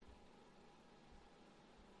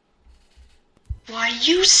Why,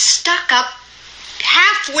 you stuck-up,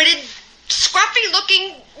 half-witted,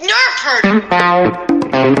 scruffy-looking nerf herder.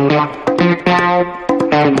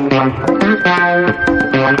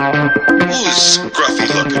 Who's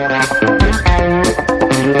scruffy-looking?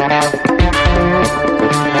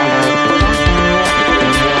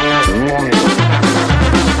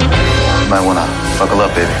 You might wanna buckle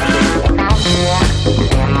up, baby.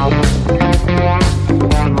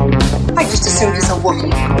 I just assumed it's a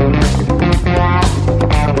Wookiee.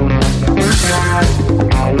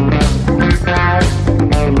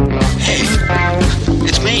 Hey,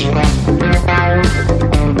 it's me.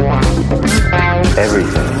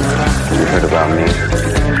 Everything you heard about me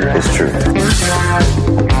is true.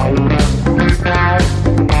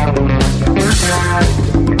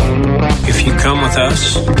 If you come with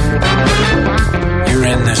us, you're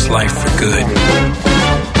in this life for good.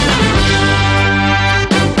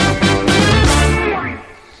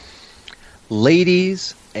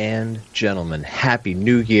 Ladies and gentlemen, Happy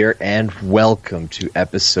New Year and welcome to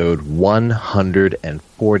episode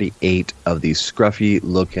 148 of the Scruffy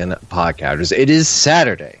Looking Podcasters. It is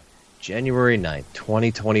Saturday, January 9th,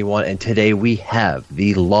 2021, and today we have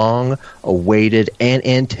the long-awaited and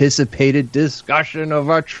anticipated discussion of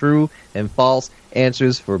our true and false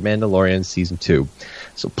answers for Mandalorian Season 2.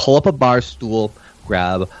 So pull up a bar stool,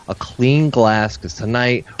 grab a clean glass, because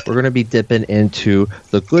tonight we're going to be dipping into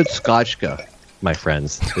the good Scotchka, my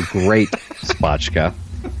friends, the great Scotchka.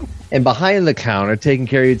 And behind the counter, taking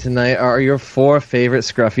care of you tonight, are your four favorite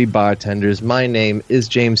scruffy bartenders. My name is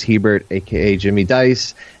James Hebert, a.k.a. Jimmy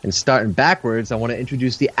Dice. And starting backwards, I want to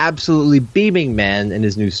introduce the absolutely beaming man in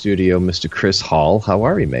his new studio, Mr. Chris Hall. How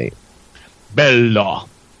are you, mate? Bella.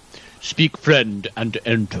 Speak friend and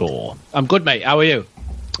enter. I'm good, mate. How are you?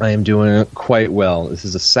 I am doing quite well. This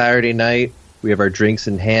is a Saturday night. We have our drinks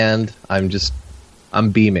in hand. I'm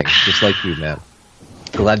beaming, just like you, man.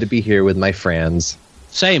 Glad to be here with my friends.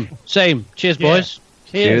 Same. Cheers, boys.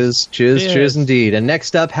 Cheers indeed. And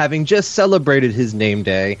next up, having just celebrated his name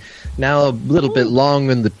day, now a little bit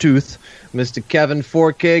long in the tooth, Mr. Kevin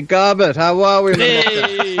 4K Gobbett. How are we,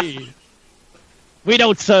 Hey. We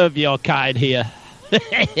don't serve your kind here. We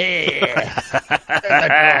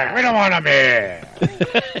don't want to be.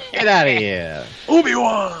 Get out of here.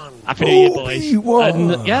 Obi-Wan! Happy New Year, boys.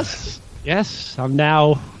 And yes, I'm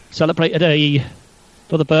now celebrated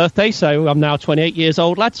another birthday, so I'm now 28 years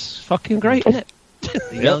old, lads. Fucking great, isn't it?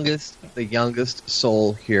 The youngest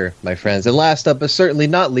soul here, my friends. And last up, but certainly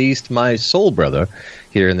not least, my soul brother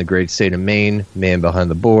here in the great state of Maine, man behind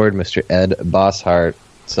the board, Mr. Ed Bosshart.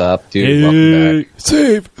 What's up, dude? Hey. Welcome back.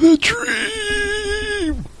 Save the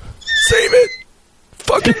dream! Save it!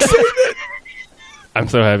 Fucking save it! I'm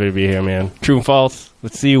so happy to be here, man. True and false.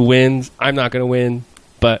 Let's see who wins. I'm not going to win,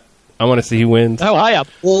 but I want to see who wins. Oh, I am.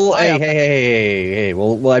 Well, hey.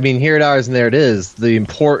 Well, I mean, here it is, and there it is. The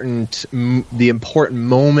important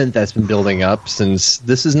moment that's been building up, since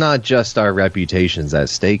this is not just our reputations at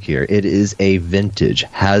stake here. It is a vintage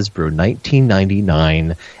Hasbro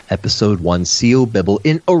 1999 Episode 1 Seal Bibble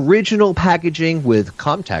in original packaging with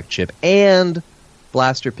Comtac chip and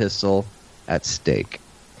blaster pistol at stake.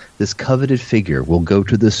 This coveted figure will go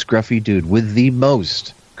to the scruffy dude with the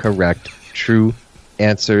most correct true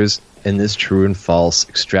answers in this true and false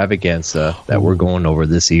extravaganza that we're going over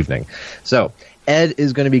this evening. So, Ed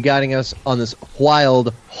is going to be guiding us on this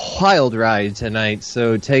wild ride tonight.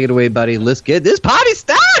 So, take it away, buddy. Let's get this party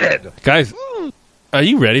started! Guys, are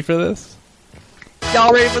you ready for this?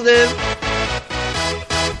 Y'all ready for this?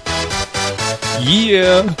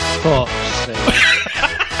 Yeah. Fuck's sake.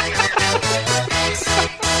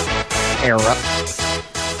 Era.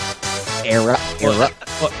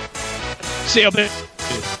 What? See you, bit.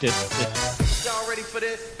 Y'all ready for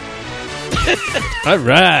this? All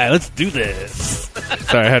right, let's do this.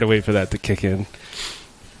 Sorry, I had to wait for that to kick in.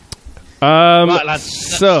 Right,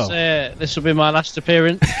 lads. So This will be my last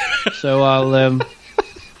appearance. So I'll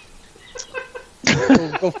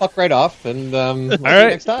go fuck right off, and we'll see you right.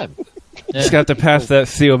 next time. just got to pass that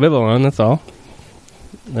seal bibble on. That's all.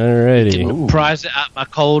 Alrighty. prize it at my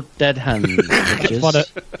cold dead hand.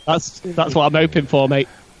 That's what I'm hoping for, mate.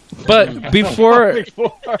 But before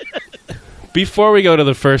we go to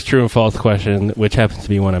the first true and false question, which happens to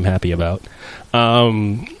be one I'm happy about,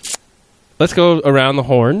 let's go around the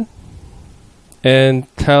horn and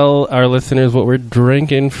tell our listeners what we're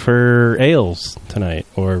drinking for ales tonight,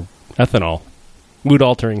 or ethanol,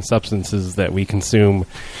 mood-altering substances that we consume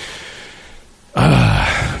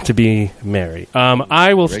to be merry.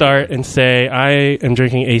 I will start and say I am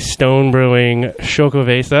drinking a Stone Brewing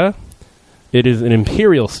Xocoveza. It is an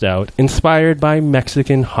imperial stout inspired by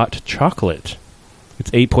Mexican hot chocolate.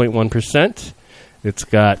 It's 8.1%. It's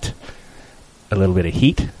got a little bit of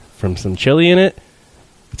heat from some chili in it.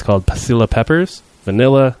 It's called Pasilla Peppers,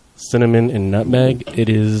 vanilla, cinnamon, and nutmeg. It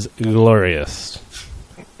is glorious.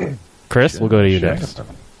 Chris, we'll go to you next.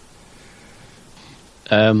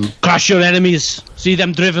 Crush your enemies, see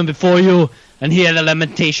them driven before you, and hear the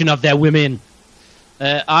lamentation of their women.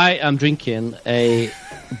 I am drinking a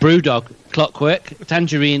Brewdog Clockwork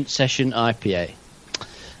Tangerine Session IPA,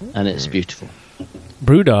 and it's beautiful.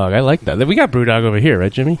 Brewdog, I like that. We got Brewdog over here,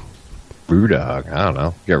 right, Jimmy? Brewdog. I don't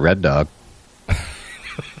know. You got Red Dog.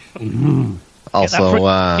 Also,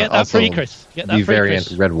 get that free, Chris. Get that the free, variant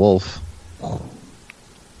Chris. Red Wolf.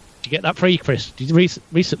 You get that free, Chris. Did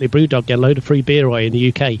recently Brewdog get a load of free beer away in the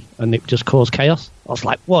UK, and it just caused chaos. I was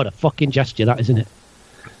like, what a fucking gesture that, isn't it?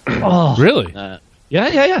 Oh, Really?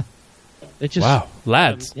 yeah. It just, Wow.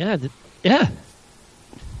 Lads. yeah.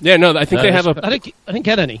 Yeah, no, I think they have I didn't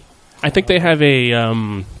get any. I think they have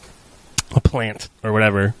a plant or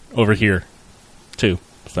whatever over here too.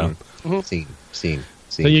 So Scene.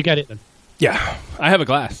 So you get it then. yeah, I have a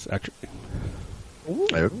glass actually.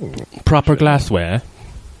 Ooh. Proper glassware.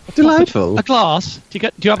 Delightful. A glass? Do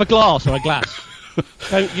you have a glass or a glass?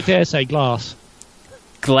 Don't you dare say glass.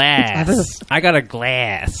 Glass. I got a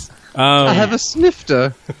glass. I have a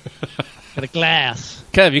snifter. Got a glass.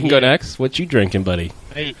 Kev, you can go next. What you drinking, buddy?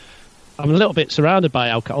 Hey, I'm a little bit surrounded by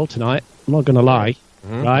alcohol tonight. I'm not going to lie.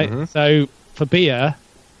 Right. So for beer,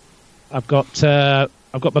 I've got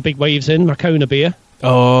my big waves in my Kona beer.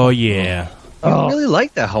 Oh yeah, You really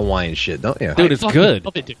like that Hawaiian shit, don't you? dude, it's good.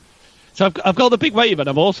 Love it, dude. So I've got the big wave, and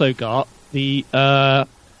I've also got the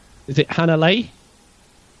is it Hanalei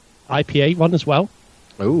IPA one as well.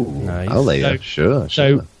 Ooh, Nice. I'll lay So- you. Sure.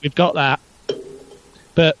 So we've got that.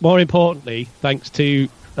 But more importantly, thanks to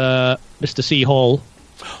Mr. C. Hall,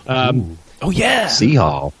 Oh yeah. Sea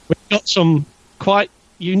Hall. we've got some quite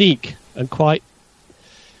unique and quite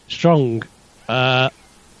strong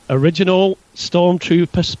original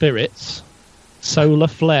Stormtrooper Spirits Solar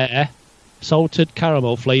Flare salted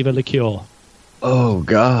caramel flavour liqueur. Oh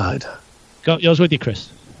God. Got yours with you, Chris?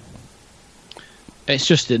 It's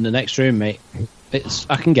just in the next room, mate.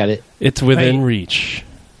 I can get it. It's within Hey. reach.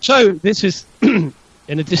 So this is in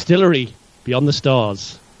a distillery beyond the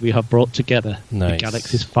stars. We have brought together the Nice.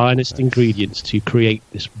 galaxy's finest ingredients to create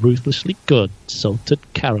this ruthlessly good salted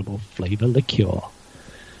caramel flavour liqueur.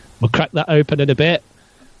 We'll crack that open in a bit.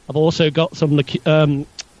 I've also got some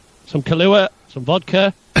Kahlua, some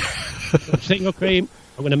vodka, some single cream.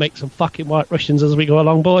 I'm going to make some fucking White Russians as we go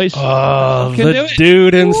along, boys. Oh, Can do the it.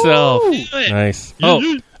 dude himself. Do it. Nice.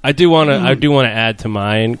 Oh, I do want to add to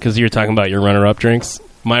mine because you're talking about your runner-up drinks.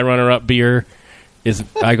 My runner-up beer is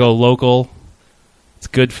I go local. It's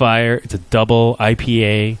Good Fire. It's a double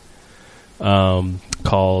IPA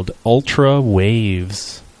called Ultra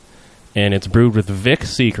Waves, and it's brewed with Vic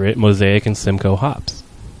Secret, Mosaic, and Simcoe hops.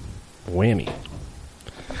 Whammy.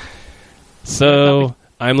 So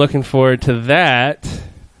I'm looking forward to that.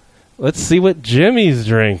 Let's see what Jimmy's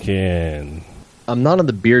drinking. I'm not on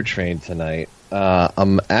the beer train tonight.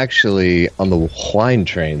 I'm actually on the wine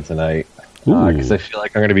train tonight because I feel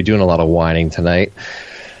like I'm going to be doing a lot of whining tonight.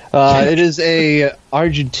 It is a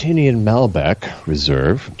Argentinian Malbec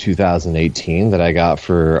Reserve 2018 that I got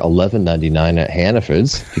for $11.99 at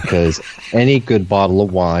Hannaford's because any good bottle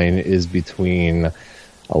of wine is between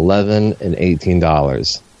 $11 and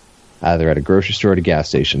 $18, either at a grocery store or at a gas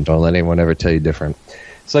station. Don't let anyone ever tell you different.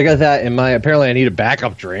 So I got that in my. Apparently, I need a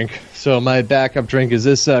backup drink. So my backup drink is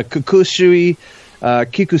this Kikusui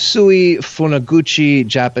Funaguchi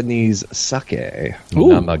Japanese Sake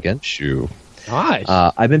Namagenshu. Nice.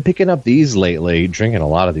 I've been picking up these lately, drinking a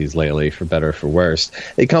lot of these lately, for better or for worse.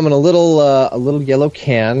 They come in a little yellow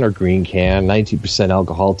can or green can, 19%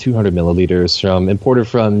 alcohol, 200 milliliters, imported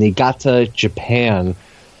from Niigata, Japan,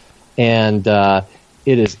 and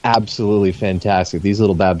it is absolutely fantastic. These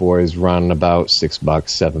little bad boys run about $6,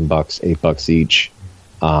 $7, $8 each,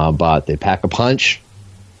 but they pack a punch.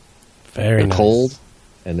 Very They're nice. cold,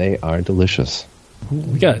 and they are delicious.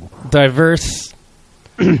 We got diverse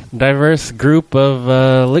group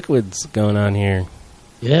of liquids going on here.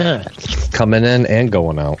 yeah. Coming in and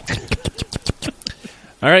going out.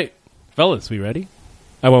 All right, fellas, we ready?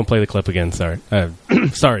 I won't play the clip again. Sorry,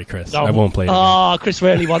 sorry, Chris. I won't play it. Again. Oh, Chris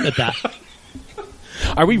really wanted that.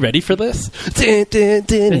 Are we ready for this?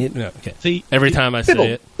 No, okay. See, Every time I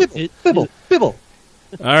say it. Bibble. All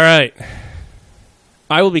right.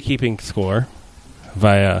 I will be keeping score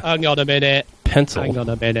via hang on a minute. pencil. Hang on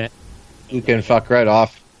a minute. You can fuck right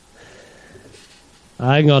off.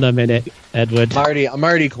 Hang on a minute, Edward. I'm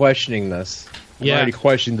already questioning this. I'm Yeah. already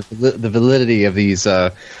questioning the validity of these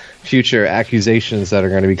future accusations that are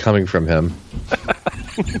going to be coming from him.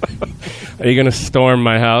 Are you going to storm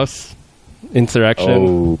my house? Insurrection?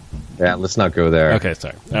 Oh, yeah, let's not go there. Okay,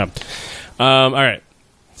 sorry. All right.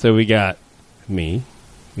 So we got me,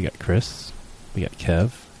 we got Chris, we got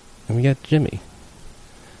Kev, and we got Jimmy.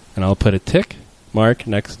 And I'll put a tick mark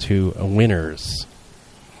next to a winners.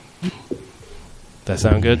 That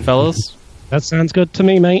sound good, fellas? That sounds good to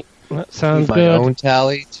me, mate. That sounds My good. own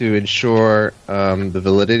tally to ensure the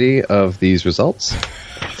validity of these results.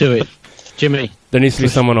 Do it. Jimmy, There needs to be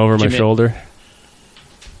someone over my Jimmy. shoulder.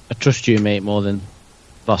 I trust you, mate, more than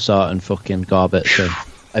Bossart and fucking Garbett. So.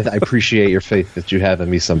 I appreciate your faith that you have in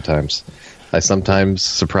me sometimes. I sometimes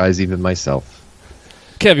surprise even myself.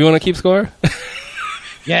 Kev, you want to keep score?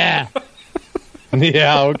 Yeah.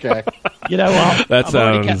 Yeah, okay. You know what? That I've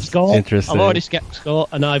already kept sounds score. interesting. I've already kept score,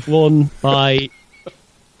 and I've won by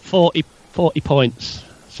 40 points.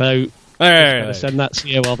 So All right. send that to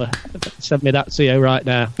you, send me that to you right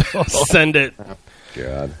now. Send it.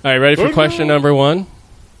 God. All right, ready for question number 1?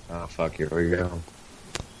 Oh, fuck, here we go.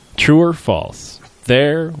 True or false?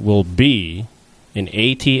 There will be an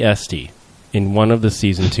ATST in one of the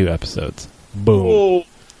season 2 episodes. Boom.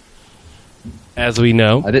 As we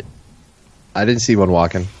know. I didn't see one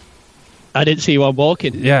walking. I didn't see one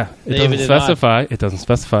walking. Yeah, it Neither doesn't did I. specify. It doesn't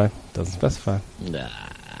specify. Doesn't specify. Yeah.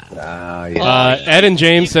 Ed and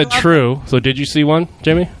James said true. So did you see one,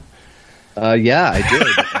 Jimmy? Yeah, I did.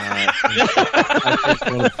 I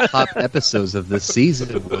think one of the top episodes of this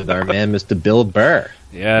season with our man, Mr. Bill Burr.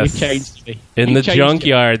 Yes. You changed me. In You the changed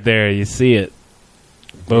junkyard there, you see it.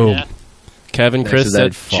 Boom. Yeah. Kevin Next Chris to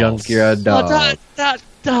said that false. junkyard dog.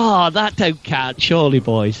 That don't count, surely,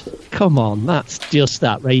 boys. Come on, that's just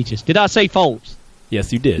outrageous. Did I say false?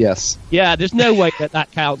 Yes, you did. Yes. Yeah, there's no way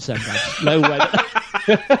that counts, then, man. No way.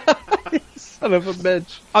 Son of a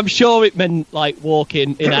bitch. I'm sure it meant like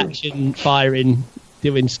walking in action, firing,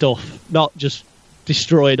 doing stuff, not just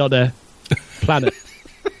destroyed on a planet.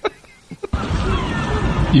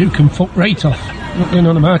 You can fuck right off. Not going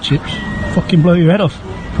on my chips. Fucking blow your head off,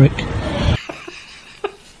 prick.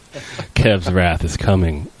 Kev's wrath is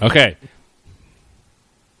coming. Okay.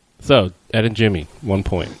 So, Ed and Jimmy, 1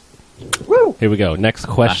 point. Woo! Here we go. Next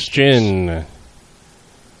question.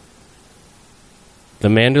 The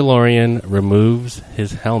Mandalorian removes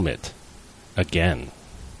his helmet again.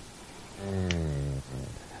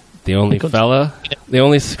 The only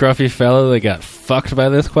scruffy fella that got fucked by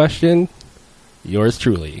this question, yours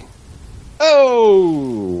truly.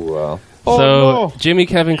 Oh! So, Jimmy,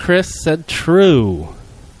 Kevin, Chris said true.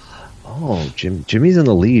 Oh, Jimmy's in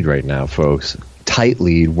the lead right now, folks. Tight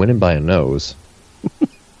lead, winning by a nose.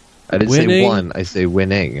 I didn't say Winning? one, I say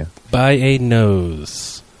winning. By a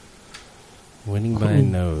nose. Winning by a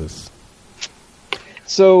nose.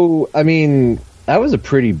 So, I mean, that was a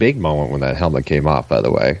pretty big moment when that helmet came off, by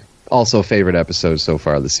the way. Also, favorite episode so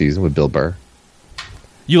far of the season with Bill Burr.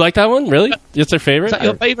 You like that one? Really? It's their favorite? Is that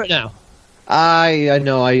your favourite now? I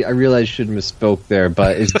know, I realize I shouldn't have spoke there,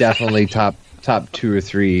 but it's definitely top 2 or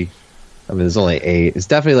 3. I mean, there's only 8. It's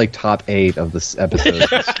definitely like top 8 of this episode. Of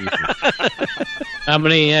this season. How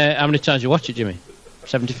many times you watch it, Jimmy?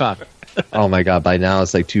 75. Oh my god! By now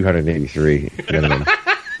it's like 283 minimum.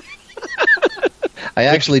 I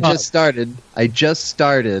actually just started. I just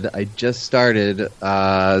started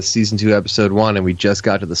season 2, episode 1, and we just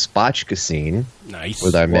got to the Spotchka scene Nice.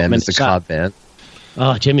 with our man, minute Mr. is that? Cobb Van.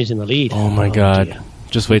 Oh, Jimmy's in the lead. Oh my god. dear.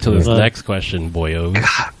 Just wait till this Well, next question, boyos.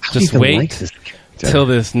 I Just even wait like this character. till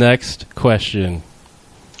this next question.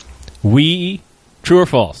 True or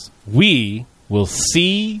false, we will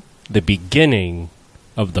see the beginning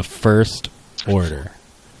of the First Order.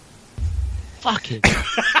 Fuck it.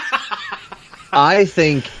 I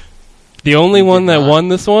think The only We one did that not. won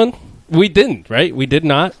this one? We didn't, right? We did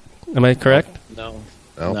not? Am I correct? No.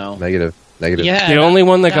 no, No. negative. Yeah. The only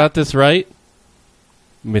one that got this right?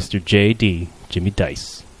 Mr. J.D. Jimmy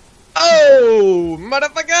Dice. Oh,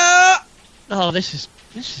 motherfucker! Oh, this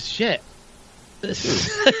is shit.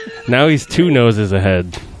 Now he's 2 noses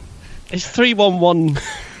ahead. It's 3-1-1.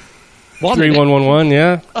 3-1-1-1,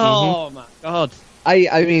 yeah? Oh my god.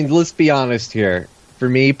 I mean, let's be honest here. For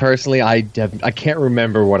me personally, I can't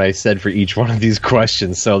remember what I said for each one of these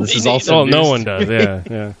questions, so this is also Oh, no news one to does,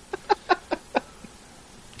 me. yeah.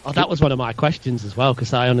 Oh, that was one of my questions as well,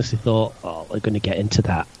 because I honestly thought, oh, we're going to get into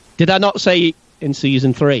that. Did I not say in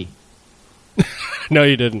season 3? No,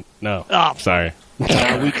 you didn't. No. Oh. Sorry. We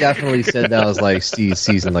definitely said that was like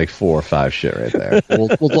season like 4 or 5 shit right there.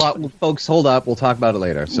 We'll folks, hold up. We'll talk about it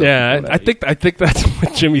later. So Yeah, I think that's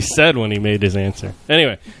what Jimmy said when he made his answer.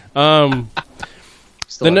 Anyway, Still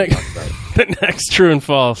the haven't next talked about it. the next true and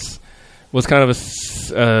false was kind of a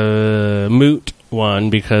it's a moot one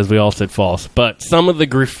because we all said false. But some of the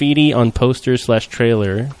graffiti on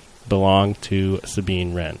posters/trailer belong to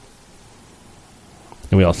Sabine Wren.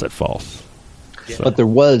 And we all said false. So- But there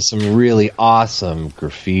was some really awesome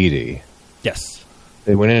graffiti. Yes.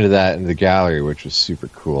 They went into that in the gallery, which was super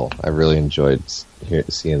cool. I really enjoyed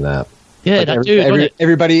seeing that. Yeah, Like that dude. wasn't it?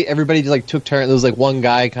 everybody like took turns. There was like one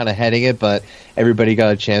guy kind of heading it, but everybody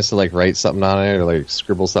got a chance to like write something on it or like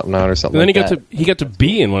scribble something on it or something. And then like he got to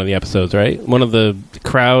be in one of the episodes, right? One of the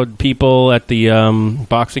crowd people at the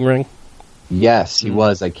boxing ring. Yes, he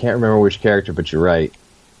was. I can't remember which character, but you're right.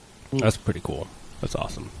 That's pretty cool. That's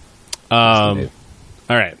awesome. All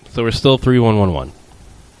right, so we're still 3-1-1-1.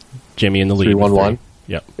 Jimmy in the lead. 3-1-1?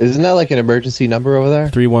 Yep. Isn't that like an emergency number over there?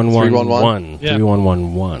 3-1-1-1. Yeah.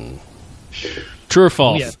 3-1-1-1. True or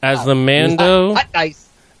false? yeah. As the Mando, Nice.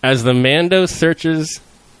 as the Mando searches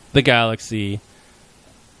the galaxy,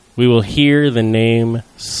 we will hear the name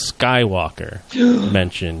Skywalker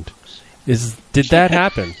mentioned. Did that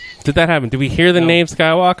happen? Did that happen? Did we hear the No. name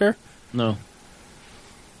Skywalker? No.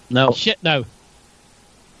 No. Shit, no.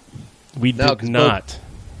 We No, did 'cause not.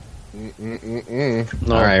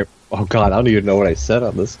 All right. Oh God, I don't even know what I said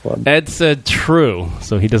on this one. Ed said true,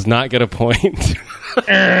 so he does not get a point.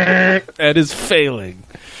 Ed is failing.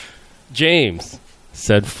 James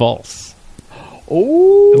said false.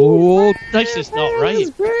 Oh, this is not right.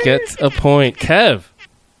 Gets a point. Kev.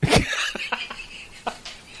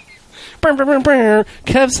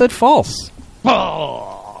 Kev said false.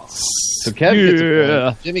 Oh, So Kev gets a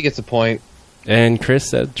point. Jimmy gets a point. And Chris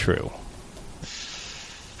said true.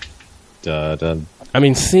 Dun. I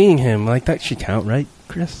mean, seeing him, like, that should count, right,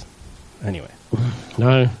 Chris? Anyway.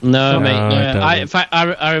 no. No, mate. it No. doesn't. In fact,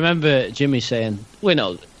 I remember Jimmy saying, "We're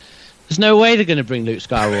not. There's no way they're going to bring Luke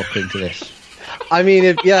Skywalker into this." I mean,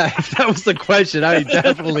 if that was the question, I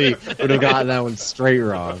definitely would have gotten that one straight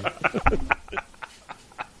wrong.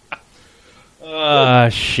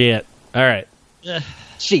 Shit. All right.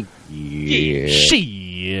 Shit.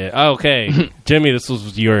 Shit. Okay. Jimmy, this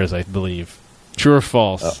was yours, I believe. True or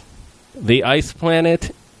false? The ice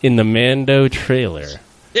planet in the Mando trailer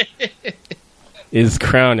is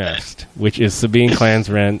Crownest, which is Sabine's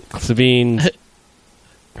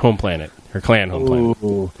home planet, her clan home planet.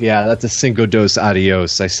 Ooh, yeah, that's a Cinco dos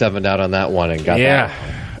Adios. I 7'd out on that one and got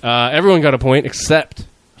that. Everyone got a point except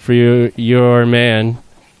for your man,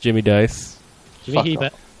 Jimmy Dice. Jimmy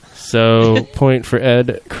Hebert. So, point for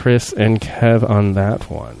Ed, Chris, and Kev on that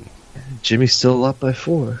one. Jimmy's still up by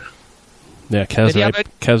 4. Yeah, Did he have it?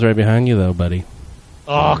 Kev's right behind you, though, buddy.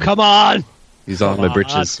 Oh, come on. He's on my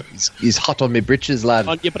britches. He's hot on my britches, lad.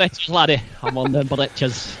 On your britches, laddie. I'm on them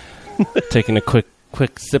britches. Taking a quick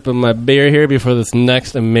sip of my beer here before this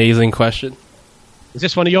next amazing question. Is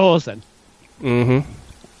this one of yours, then?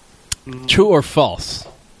 Mm-hmm. True or false?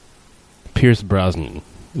 Pierce Brosnan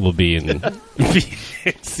will be in this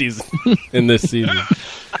season. You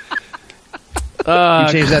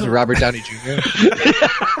changed that to Robert Downey Jr.?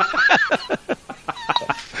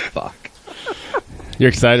 Fuck. You're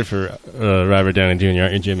excited for Robert Downey Jr.,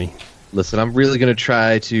 aren't you, Jimmy? Listen, I'm really going to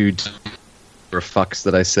try to for fucks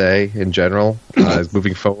that I say in general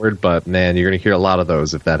moving forward, but man, you're going to hear a lot of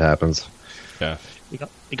those if that happens. Yeah. You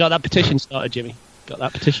got that petition started, Jimmy. Got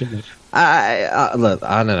that petition, mate. Look,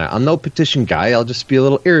 I'm no petition guy. I'll just be a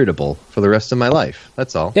little irritable for the rest of my life.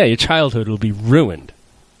 That's all. Yeah, your childhood will be ruined.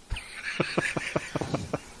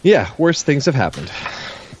 Yeah, worse things have happened.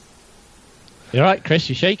 You all right, Chris?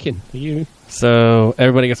 You're shaking. Are you? So,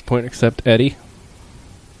 everybody gets a point except Eddie.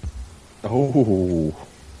 Oh.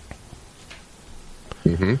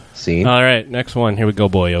 Scene. All right, next one. Here we go,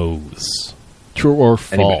 boyos. True or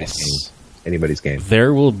false? Anybody's game.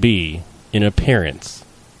 There will be an appearance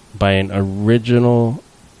by an original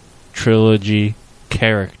trilogy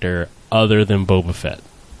character other than Boba Fett.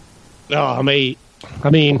 Oh, mate. I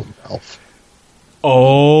mean,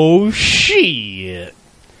 Oh, shit.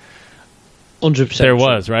 100%. There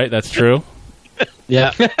was, right? That's true.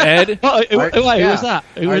 Yeah. Ed? who was that?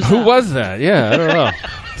 Who was that? Yeah, I don't know.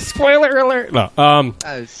 Spoiler alert. No.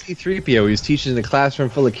 C-3PO, he was teaching in a classroom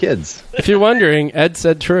full of kids. If you're wondering, Ed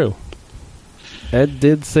said true. Ed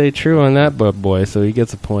did say true on that boy, so he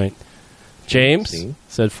gets a point. James See?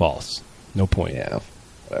 said false. No point. Yeah,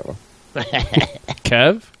 whatever.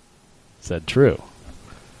 Kev said true.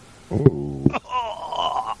 Ooh.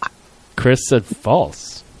 Chris said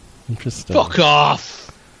false. Interesting. Fuck off.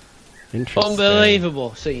 Interesting.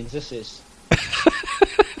 Unbelievable scenes this is.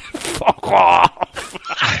 Fuck off.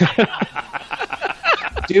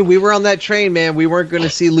 Dude, we were on that train, man. We weren't going to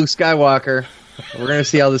see Luke Skywalker. We're going to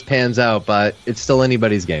see how this pans out, but it's still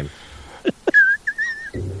anybody's game.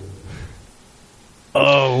 Oh,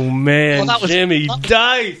 Oh man, Well, that was- Jimmy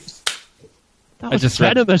Dice. That was just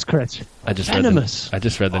read- venomous, Chris. I just Venomous.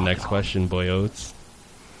 read the next question, boyotes.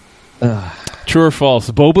 True or false?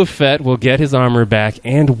 Boba Fett will get his armor back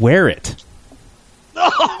and wear it.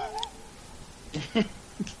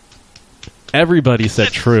 Everybody said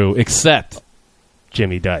true except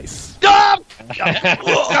Jimmy Dice. Coming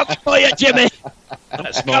for you, Jimmy.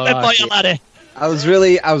 That's more Coming for like you, it. laddie. I was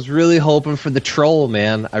really hoping for the troll,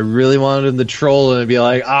 man. I really wanted him to troll and be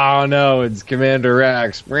like, "Oh no, it's Commander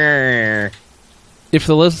Rex." If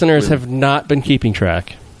the listeners have not been keeping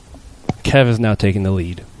track, Kev is now taking the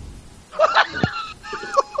lead.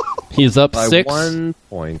 He's up By 6 1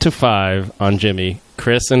 point. to 5 on Jimmy.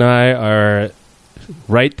 Chris and I are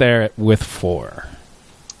right there with 4.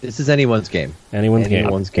 This is anyone's game. Anyone's game.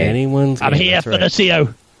 Anyone's game. Anyone's I'm game. here That's for right. the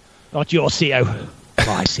CO. Not your CO.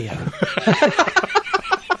 My CO.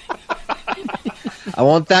 I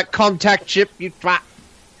want that contact chip, you twat.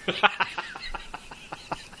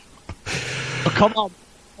 Oh, come on.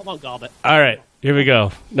 Come on, Garbett. All right, here we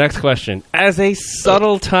go. Next question. As a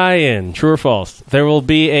subtle tie-in, true or false, there will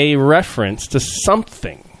be a reference to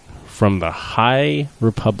something from the High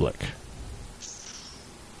Republic.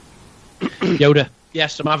 Yoda.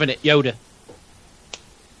 Yes, I'm having it. Yoda.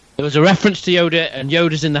 There was a reference to Yoda, and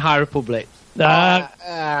Yoda's in the High Republic.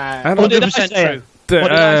 I don't What did I 100% say? true. What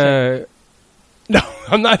did I say? No,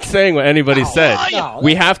 I'm not saying what anybody said.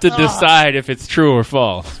 We have to decide if it's true or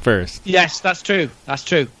false first. Yes, that's true. That's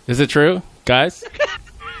true. Is it true, guys?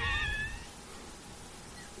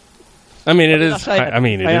 I mean, it is. say? I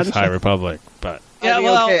mean, it I is understand. High Republic, but Yeah,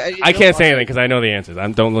 well, I can't say anything because I know the answers.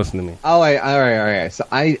 Don't listen to me. Oh, all right. So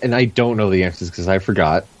I don't know the answers because I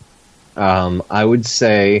forgot. I would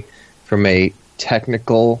say, from a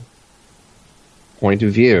technical point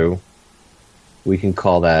of view, we can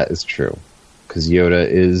call that as true because Yoda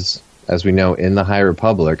is, as we know, in the High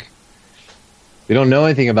Republic. We don't know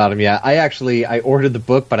anything about him yet. I ordered the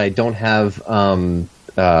book, but I don't have the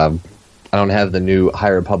new High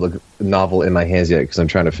Republic novel in my hands yet because I'm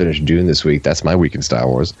trying to finish Dune this week. That's my week in Star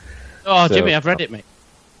Wars. Oh, So- Jimmy, I've read it, mate.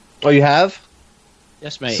 Oh, you have?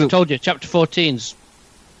 Yes, mate. So- I told you, chapter 14's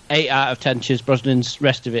 8 out of 10 Chiz Brosnan's,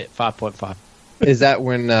 rest of it 5.5. Is that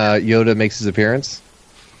when Yoda makes his appearance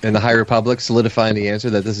in the High Republic, solidifying the answer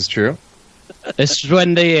that this is true? This is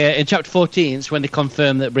when they, in chapter 14, it's when they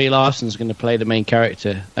confirm that Brie Larson's going to play the main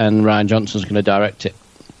character and Ryan Johnson's going to direct it.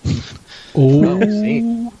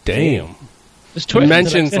 Damn. There's He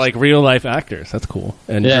mentions like real life actors. That's cool.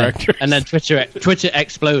 And directors. And then Twitter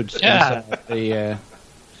explodes. Yeah.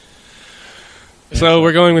 So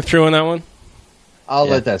we're going with true on that one. I'll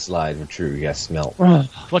let that slide with true. Yes, Mel.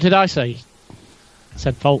 What did I say? I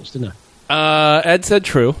said false, didn't I? Ed said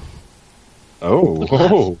true.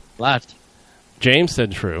 Oh. Lad. James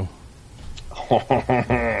said true.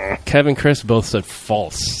 Kevin and Chris both said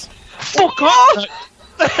false. Fuck off!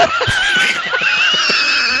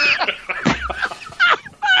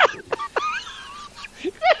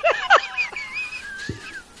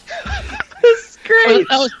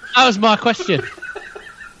 That was my question.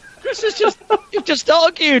 This is just, you've just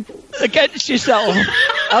argued against yourself.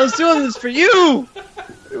 I was doing this for you.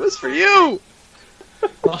 It was for you.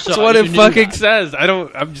 That's what it fucking says.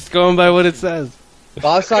 I'm just going by what it says.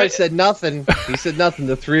 Bossart said nothing. He said nothing.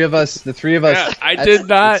 The three of us. Yeah, I did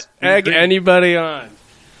not egg anybody on.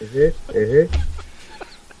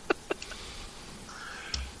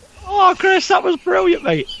 Oh, Chris, that was brilliant,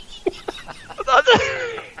 mate.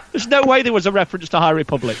 There's no way there was a reference to High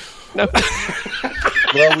Republic. No.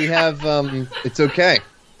 Well, we have. It's okay.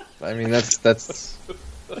 I mean, that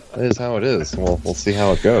is how it is. We'll see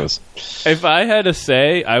how it goes. If I had to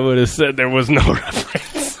say, I would have said there was no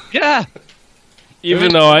reference. Yeah.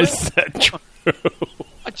 Even though I said true.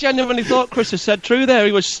 I genuinely thought Chris had said true there.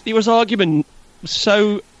 He was arguing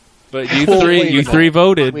so. But you three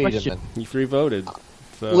voted. Wait a minute. You three voted.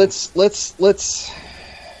 So. Let's.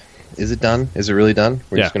 Is it done? Is it really done?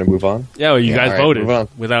 We're just going to move on. Yeah, well, you guys all right, voted move on.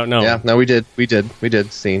 without knowing. Yeah, no, we did.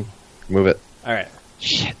 Scene. Move it. All right.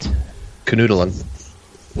 Shit. Canoodling.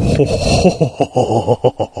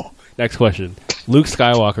 Next question. Luke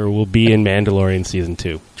Skywalker will be in Mandalorian season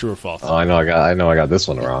 2. True or false? Oh, I know. I got this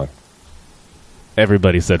one wrong.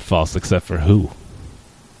 Everybody said false except for who?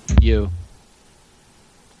 You.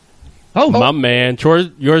 Oh, my man.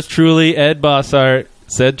 Yours truly, Ed Bossart,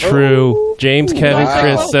 said true. James, Kevin, wow.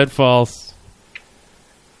 Chris said false.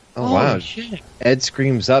 Oh, wow. Shit. Ed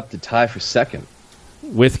screams up to tie for second.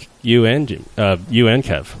 With you and Jim, you and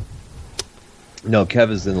Kev. No, Kev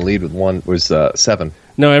is in the lead with 7.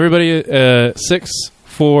 No, everybody 6,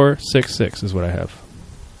 4, 6, 6 is what I have.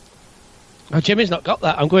 Oh, Jimmy's not got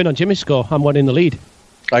that. I'm going on Jimmy's score. I'm one in the lead.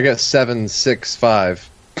 I got 7, 6, 5.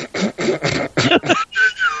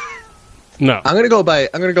 No. I'm gonna go by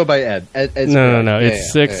Ed. Ed's No. correct.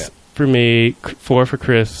 It's 6 for me, 4 for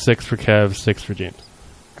Chris, 6 for Kev, 6 for James.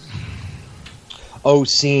 Oh,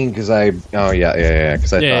 scene because I. Oh yeah.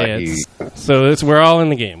 Because I thought he. So we're all in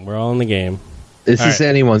the game. We're all in the game. This All is right.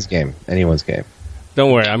 anyone's game. Anyone's game.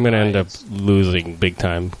 Don't worry, I'm going to end up losing big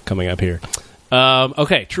time coming up here.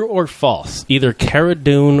 Okay, true or false? Either Cara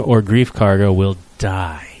Dune or Grief Cargo will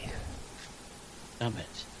die. Damn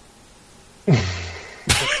it.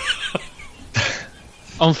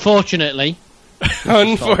 Unfortunately.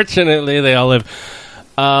 Unfortunately, they all live.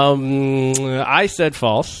 I said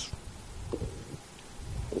false.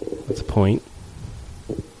 That's a point.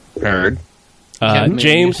 Heard. Kevin,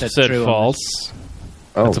 James you said said true on false.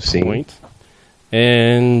 Oh, That's a scene. point.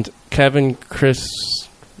 And Kevin, Chris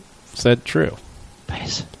said true.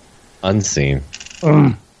 Piss. Unseen.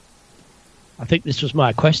 I think this was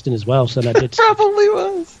my question as well, so I did. Probably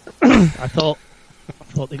was. I thought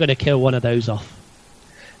they're going to kill one of those off.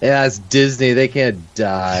 Yeah, it's Disney. They can't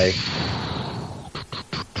die.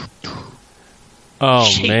 Oh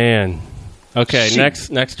Shit. man. Okay,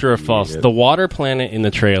 next true or false. The water planet in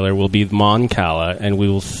the trailer will be Mon Cala, and we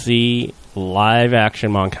will see live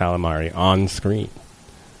action Mon Calamari on screen.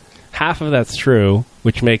 Half of that's true,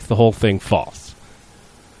 which makes the whole thing false.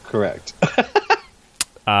 Correct.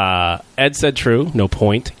 Ed said true, no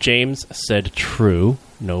point. James said true,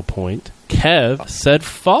 no point. Kev said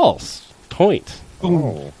false, point.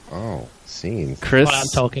 Oh, seen. Chris, What I'm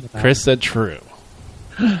talking about. Chris said true,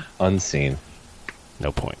 Unseen.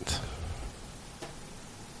 no point.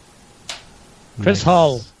 Chris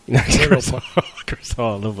Hall. Chris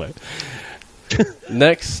Hall, no point.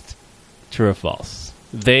 Next, true or false?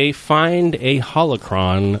 They find a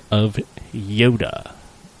holocron of Yoda.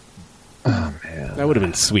 Oh man, That would have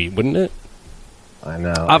been sweet, wouldn't it? I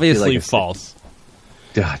know. Obviously I feel like false.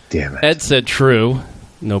 God damn it. Ed said true,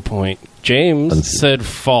 no point. James Unseen. said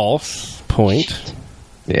false, point.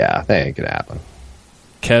 Yeah, that ain't gonna happen.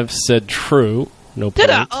 Kev said true, no point. Did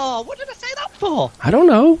I? Oh, what did I say that for? I don't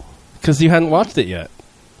know, because you hadn't watched it yet.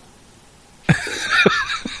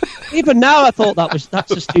 Even now, I thought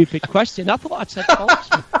that's a stupid question. I thought I'd said false.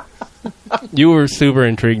 You were super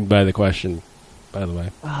intrigued by the question, by the way.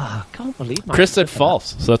 I can't believe my Chris said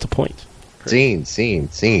false, so that's a point. Seen.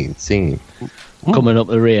 Coming up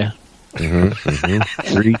the rear.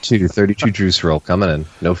 32 juice roll coming in.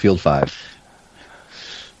 No field 5.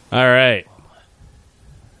 All right.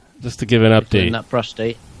 Just to give an In update, that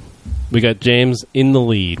prostate. we got James in the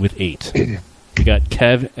lead with 8. We got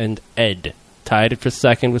Kev and Ed tied for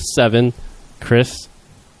second with 7. Chris,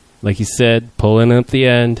 like you said, pulling up the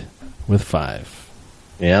end with 5.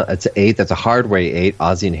 Yeah, that's an 8. That's a hard way 8.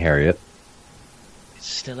 Ozzy and Harriet.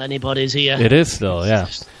 Still anybody's here. It is still, yeah.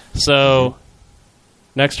 So,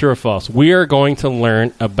 next true or false, we are going to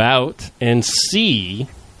learn about and see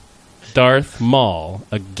Darth Maul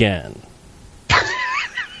again.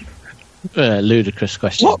 Ludicrous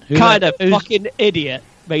question. What kind of fucking idiot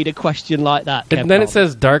made a question like that? And then it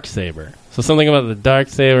says Darksaber. So something about the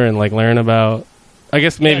Darksaber and like learn about, I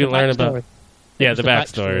guess maybe learn about, yeah, the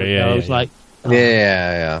backstory. Yeah, I was like,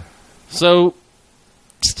 Yeah. so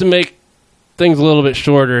just to make things a little bit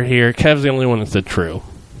shorter here, Kev's the only one that said true.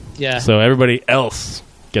 yeah. So everybody else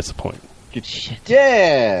gets a point. Good shit.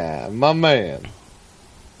 Yeah, my man.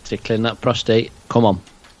 Tickling that prostate. Come on.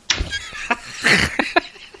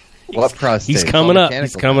 What prostate? He's coming Oh, up.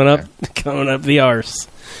 He's mechanical coming back up. Coming up the arse.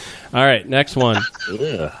 All right, next one.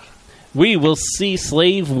 there. Ugh. We will see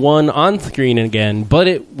Slave 1 on screen again,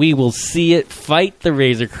 but we will see it fight the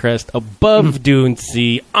Razor Crest above Dune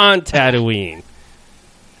Sea on Tatooine.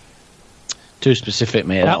 Too specific,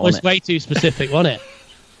 mate. that was wasn't way too specific, wasn't it?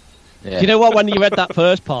 it? Yeah. Do you know what? When you read that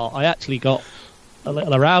first part, I actually got a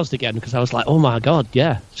little aroused again because I was like, "Oh my god,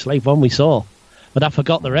 yeah, Slave 1 we saw," but I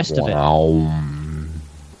forgot the rest of it. Wow.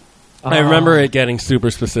 I remember it getting super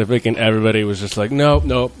specific, and everybody was just like,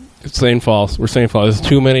 nope, it's saying false. We're saying false. There's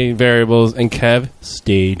too many variables, and Kev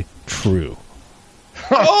stayed true.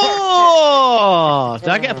 Oh! Did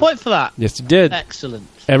I get a point for that? Yes, you did. Excellent.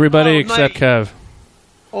 Everybody Oh, except mate. Kev.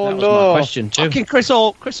 That was my question, too. Fucking Chris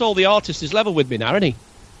Hall, the artist, is level with me now, isn't he?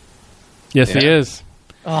 Yes, he Yeah. is.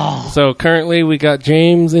 Oh, So currently we got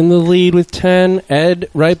James in the lead with 10, Ed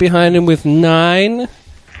right behind him with 9,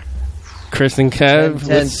 Chris and Kev 10,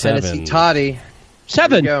 with 7. Tennessee Toddy. Here we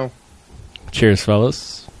 7. go. Cheers,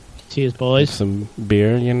 fellas. Cheers, boys. Some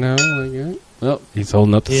beer, you know. Oh, he's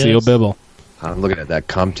holding up the Yes. seal bibble. I'm looking at that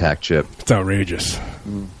Comtac chip. It's outrageous.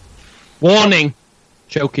 Warning.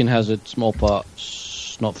 Choking hazard, small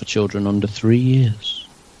parts, not for children under 3 years.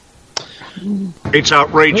 It's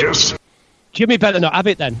outrageous. Jimmy better not have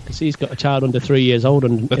it then, because he's got a child under 3 years old.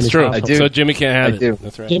 And That's true. I do. So Jimmy can't have I it. do.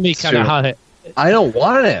 That's right. Jimmy It's cannot true. have it. I don't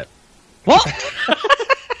want it. What?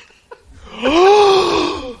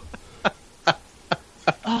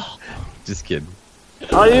 Just kidding.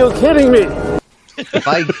 Are you kidding me?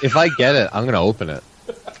 If I get it, I'm gonna open it.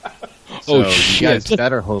 So Oh, you shit. guys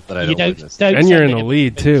better hope that I You don't don't, witness. don't And you're in send the it.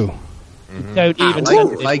 lead, too. Don't even.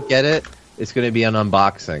 If I get it, it's gonna be an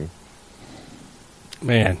unboxing.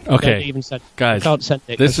 Man, Don't okay. even send, Guys, can't send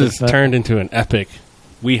it this 'cause is of, turned into an epic.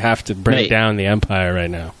 We have to break Mate. down the Empire right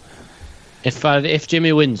now. If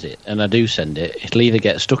Jimmy wins it and I do send it, it'll either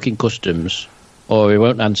get stuck in customs or he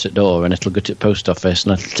won't answer the door and it'll go to the post office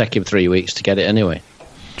and it'll take him 3 weeks to get it anyway.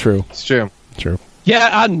 True. It's true. True.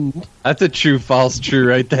 Yeah, and That's a true, false, true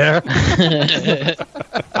right there.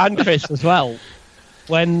 and Chris as well.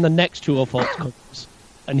 When the next True or False comes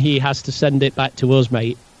and he has to send it back to us,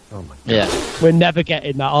 mate, Oh my god. Yeah, we're never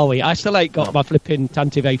getting that, are we? I still ain't got my flipping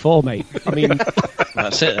Tantive A4, mate. I mean,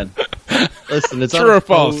 that's it then. Listen, it's True on or a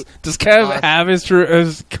false? boat. Does Kev have his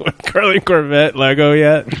curling Corvette Lego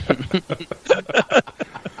yet?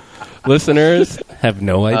 Listeners have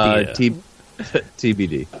no idea.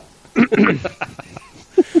 TBD.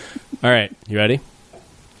 All right, you ready?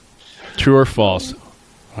 True or false?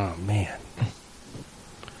 Oh man,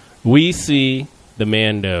 we see the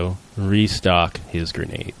Mando restock his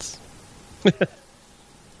grenades.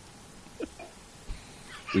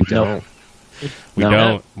 We don't. We No.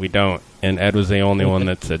 don't. We don't. And Ed was the only one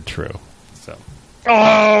that said true. So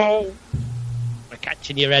oh, we're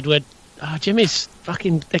catching you, Edward. Oh, Jimmy's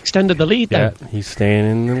fucking extended the lead yeah, then. he's staying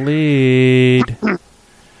in the lead.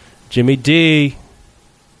 Jimmy D.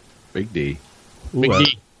 Big D. Ooh, Big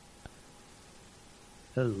D.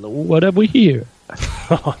 Hello, what have we here?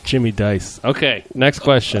 oh, Jimmy Dice. Okay, next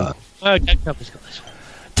question. Okay, Kevin's got this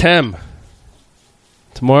one.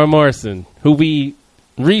 Tamara Morrison, who we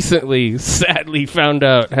recently sadly found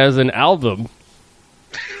out has an album.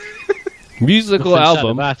 Musical Nothing sad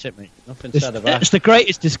album. about it, mate. Nothing sad about It's it. the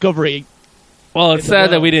greatest discovery. Well, it's in the sad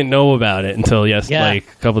that world. we didn't know about it until Yeah. like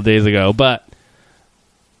a couple of days ago, but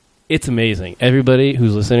it's amazing. Everybody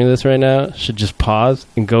who's listening to this right now should just pause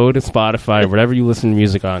and go to Spotify, whatever you listen to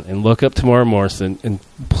music on, and look up Tamara Morrison and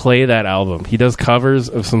play that album. He does covers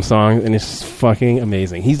of some songs, and it's fucking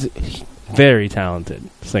amazing. He's a very talented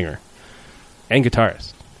singer and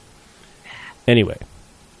guitarist. Anyway,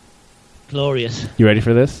 Glorious. you ready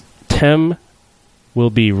for this? Tem will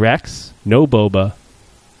be Rex, no Boba,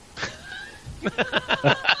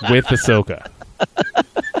 with Ahsoka.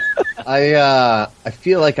 I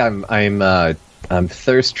feel like I'm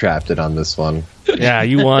thirst trapped on this one. Yeah,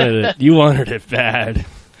 you wanted it. You wanted it bad.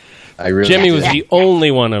 I really Jimmy was did. the only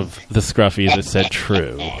one of the Scruffies that said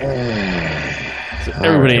true. So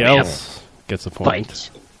everybody else gets a point.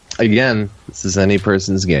 Again, this is any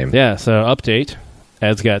person's game. Yeah, so update.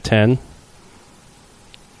 Ed's got 10.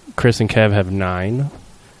 Chris and Kev have 9.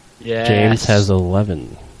 Yes. James has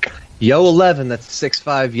 11. Yo 11, that's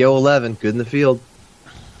 6'5", Yo 11, good in the field.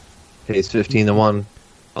 Pays 15-1.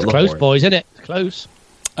 It's close, boys, isn't it? It's close.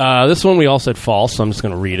 This one we all said false, so I'm just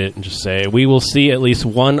going to read it and just say, we will see at least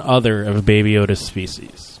one other of Baby Yoda's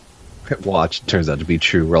species. Watch, it turns out to be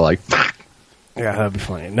true. We're like, fuck. Yeah, that'd be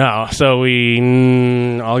funny. No, so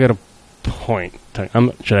I'll get a point.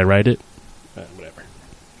 Should I write it? Whatever.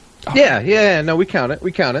 Yeah, no, we count it. All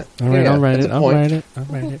right, Yeah, I'll write that's it. a I'll point. write it. I'll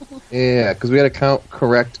write it. Yeah, because we got to count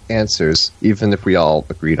correct answers, even if we all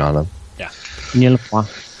agreed on them. It's all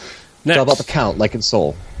about the Next, count, like in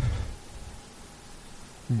Soul.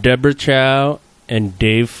 Deborah Chow and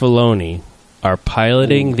Dave Filoni are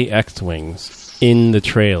piloting the X-Wings in the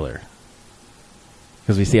trailer.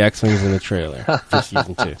 Because we see X-Wings in the trailer for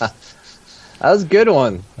season 2. That was a good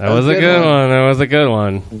one. That was a good one. That was a good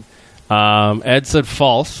one. Ed said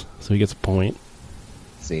false, so he gets a point.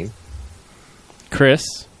 See?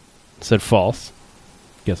 Chris said false,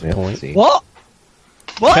 gets a Yep, point. see? What?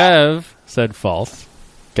 What? Kev said false,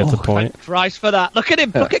 gets a point. Thank Christ for that. Look at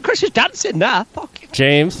him. Look at Chris is dancing now. Fuck.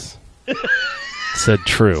 James said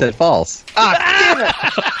true. Said false.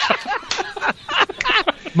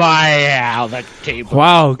 The table.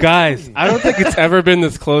 Wow, guys, I don't think it's ever been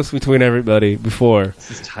this close between everybody before.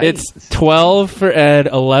 This is tight. It's 12 for Ed,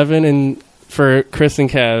 11 for Chris and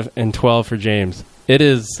Kev, and 12 for James. It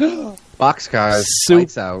is Boxcars.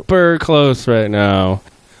 Lights out. super close right now.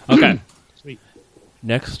 Okay. Sweet.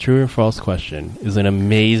 Next true or false question is an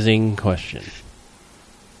amazing question.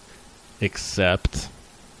 Except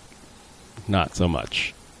not so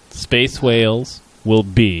much. Space whales will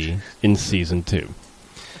be in season 2.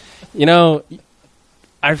 You know,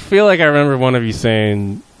 I feel like I remember one of you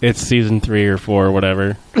saying it's season 3 or 4 or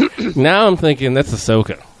whatever. Now I'm thinking that's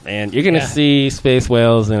Ahsoka. Man, you're going to see Space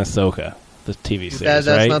Whales in Ahsoka, the TV series, That's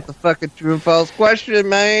right? not the fucking true and false question,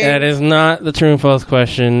 man. That is not the true and false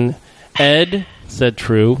question. Ed said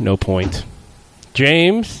true, no point.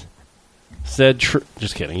 James said true.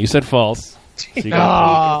 Just kidding. You said false. So you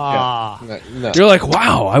got No. You're like,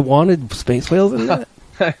 wow, I wanted Space Whales in that.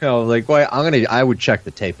 Like, why? I would check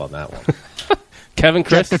the tape on that one. Kevin,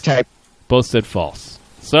 Chris, both said false.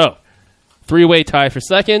 So, 3-way tie for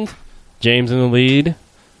second. James in the lead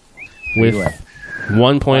with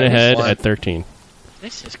 1 point ahead at 13.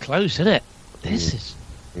 This is close, isn't it? This is.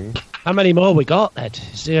 How many more we got, Ed?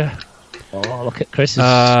 Is there? Oh, look at Chris's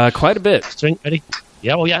Quite a bit. drink ready.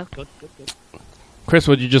 Yeah, oh yeah, good. Chris,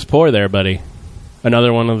 what'd you just pour there, buddy?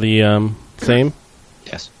 Another one of the same?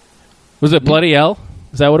 Yes. Was it Bloody L?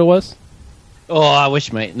 Is that what it was? Oh, I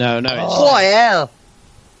wish, mate. No, it's hell!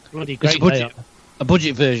 Bloody it's great. a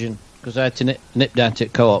budget version because I had to nip down to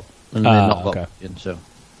Co-op and they're not got in, so.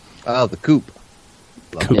 Oh, the coop.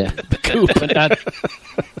 Yeah, the coop.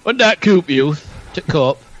 Went that coop youth to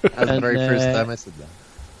Co-op. That's the very first time I said that.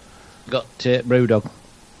 Got Brewdog.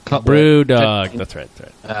 Brewdog. That's right.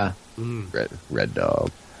 Red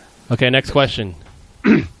dog. Okay, next question.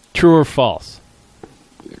 True or false?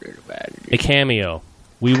 A cameo.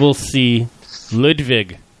 We will see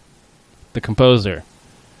Ludwig, the composer,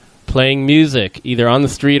 playing music either on the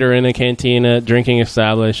street or in a cantina, drinking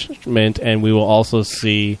establishment, and we will also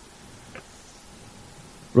see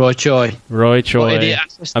Roy Choi.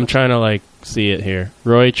 I'm trying to see it here.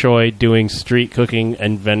 Roy Choi doing street cooking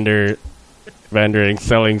and vendoring,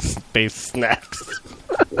 selling space snacks.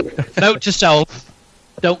 Note to self: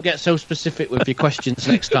 don't get so specific with your questions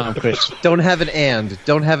next time, Chris. Don't have an and.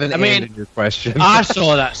 Don't have an and in your question. I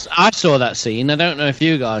saw that scene. I don't know if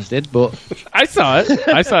you guys did, but I saw it.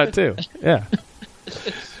 I saw it too. Yeah.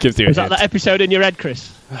 Gives you. Was that episode in your head,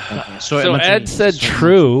 Chris? So Ed said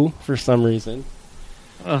true for some reason.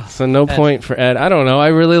 So no point for Ed. I don't know. I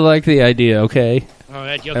really like the idea. Okay. Oh,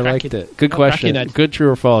 Ed, you're I liked it. Good question. Cracking, Ed. Good true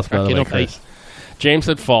or false, by the way, Cracking up, Chris. James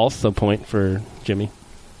said false, so point for Jimmy.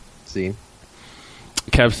 See.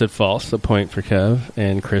 Kev said false, a point for Kev,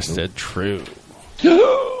 and Chris said true. Do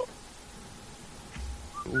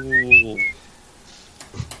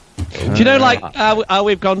you know, how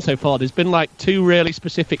we've gone so far? There's been 2 really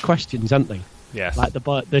specific questions, haven't they? Yes. Like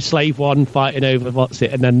the slave one fighting over what's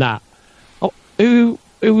it, and then that. Oh, who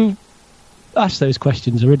asked those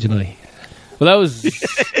questions originally? Well, that was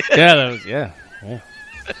yeah.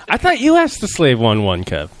 I thought you asked the slave one,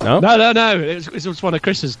 Kev. No. It was one of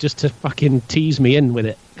Chris's just to fucking tease me in with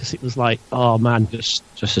it because it was like, oh man, just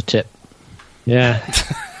a tip. Yeah,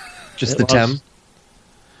 just the tem.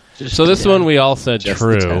 So this one we all said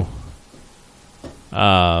true,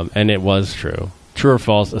 and it was true. True or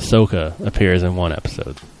false? Ahsoka appears in one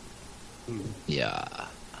episode. Yeah.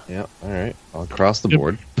 Yeah. All right. Across the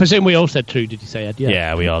board. Presume we all said true. Did you say, Ed?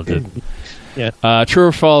 Yeah, we all did. Yeah. True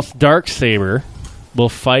or false? Darksaber will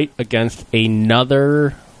fight against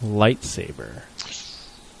another lightsaber.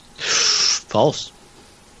 False.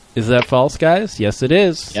 Is that false, guys? Yes, it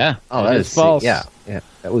is. Yeah. Oh, that is false. Yeah.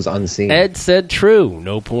 That was unseen. Ed said true.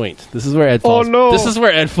 No point. This is where Ed falls. Oh, no. This is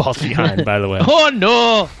where Ed falls behind, by the way. Oh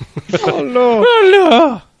no.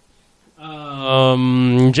 Oh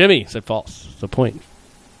no. Jimmy said false. That's the point.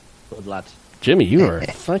 Good lad. Jimmy, you are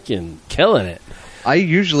fucking killing it. I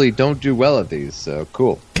usually don't do well at these, so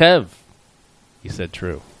cool. Kev, you said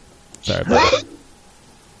true. Sorry, buddy.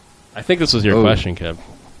 I think this was your question, Kev.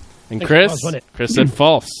 And Chris said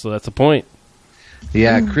false, so that's a point.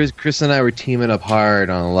 Yeah, Chris and I were teaming up hard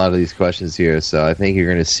on a lot of these questions here, so I think you're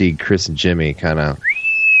going to see Chris and Jimmy kind of...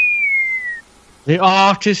 The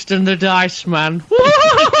artist and the dice man.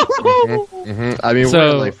 I mean,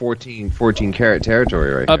 we're in like 14 karat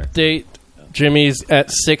territory right Update, Jimmy's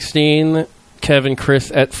at 16, Kevin,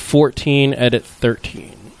 Chris at 14, Ed at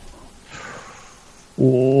 13.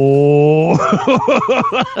 Oh.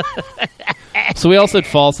 So we all said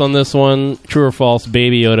false on this one. True or false,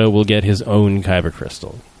 Baby Yoda will get his own Kyber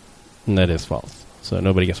crystal. And that is false. So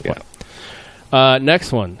nobody gets a point.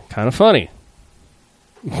 Next one. Kind of funny.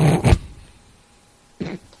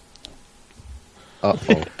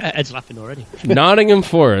 Uh-oh. Ed's laughing already. Nottingham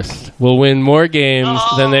Forest will win more games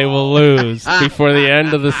than they will lose before the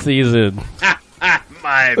end of the season.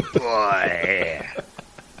 My boy.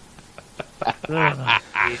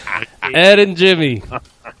 Ed and Jimmy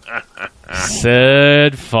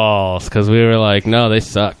said false because we were like, no, they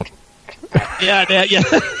suck. Yeah. Do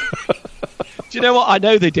you know what? I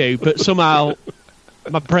know they do, but somehow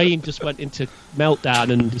my brain just went into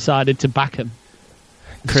meltdown and decided to back them.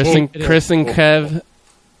 Chris and Kev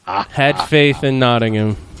had faith in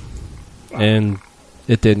Nottingham, and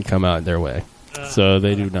it didn't come out their way. So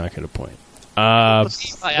they do not get a point. I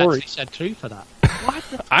actually said true for that.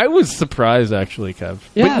 I was surprised, actually, Kev.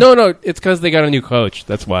 Yeah. But no, it's because they got a new coach.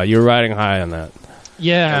 That's why. You're riding high on that.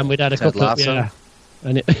 Yeah, and we'd had a Ted couple of... Lasso? Yeah.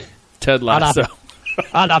 And Ted Lasso.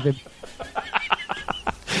 I'd have him.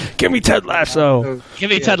 Give me Ted Lasso. Give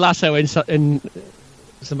me Ted Lasso in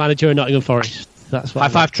as the manager of Nottingham Forest. That's what High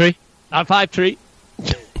five tree. High five tree.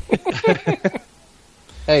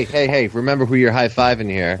 Hey, remember who you're high-fiving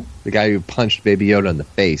here? The guy who punched Baby Yoda in the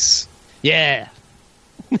face. Yeah.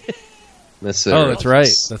 Mr. Oh, that's right.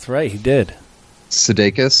 That's right. He did.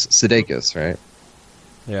 Sudeikis, right?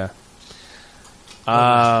 Yeah.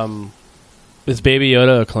 Is Baby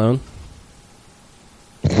Yoda a clone?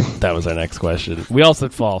 That was our next question. We all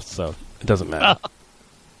said false, so it doesn't matter.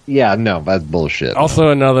 Yeah, no, that's bullshit. Also,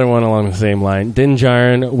 another one along the same line. Din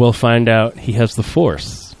Djarin will find out he has the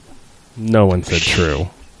Force. No one said true.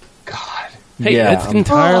 God. Hey, yeah, it's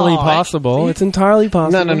entirely possible. It's entirely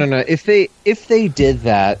possible. No. If they did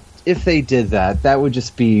that, that would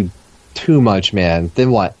just be too much, man.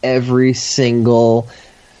 Then what? Every single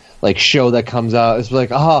show that comes out is like,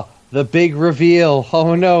 the big reveal.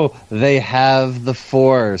 Oh no, they have the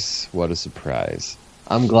Force. What a surprise.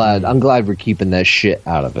 I'm glad we're keeping that shit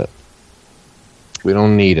out of it. We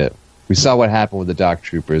don't need it. We saw what happened with the Dark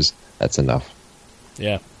Troopers. That's enough.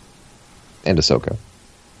 Yeah. And Ahsoka.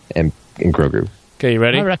 And Grogu. Okay, you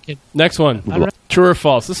ready? I reckon. Next one. True or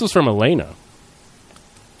false? This was from Elena.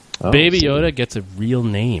 Oh, Baby Yoda gets a real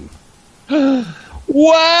name.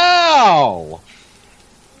 Wow!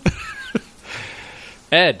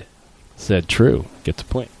 Ed said true. Gets a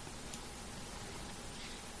point.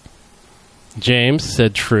 James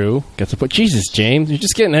said true. Gets a point. Jesus, James, you're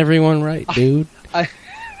just getting everyone right, dude.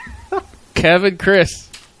 Kevin, Chris.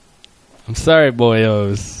 I'm sorry,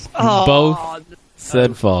 boyos. Both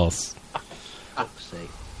said false. Fuck's sake.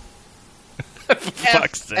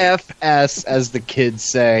 Fuck's sake. FS, as the kids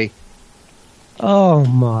say. Oh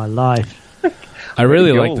my life. I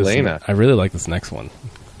really Go, like this. Elena. I really like this next one.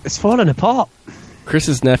 It's falling apart.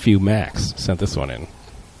 Chris's nephew Max sent this one in.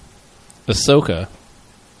 Ahsoka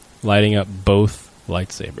lighting up both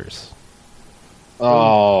lightsabers.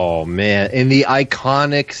 Oh man! In the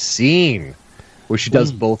iconic scene where she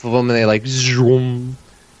does both of them, and they zoom.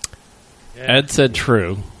 Ed said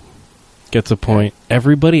true. Gets a point.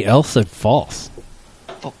 Everybody else said false.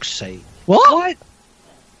 Fuck's sake. What?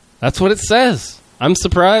 That's what it says. I'm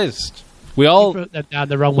surprised. We all You wrote that down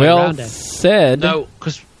the wrong way around then. said No,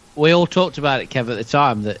 because we all talked about it, Kev, at the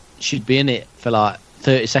time, that she'd be in it for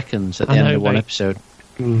 30 seconds at the end of one episode.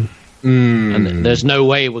 And there's no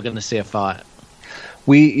way we're going to see a fight.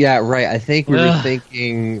 I think we were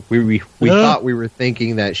thinking we thought we were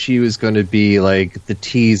thinking that she was going to be like the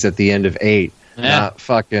tease at the end of 8, not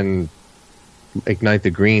fucking ignite the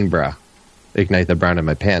green, bruh. Ignite the brown in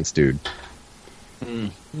my pants, dude.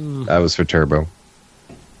 That was for Turbo.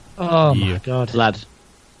 Oh my god. Lad.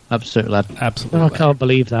 Absolute lad. absolutely. I can't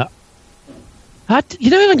believe that. You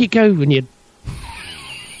know when you go and you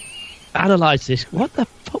analyse this, what the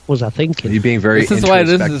fuck was I thinking? Are you being very This is why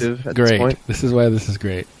this introspective is at this great. point? This is why this is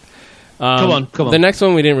great. Come on. The next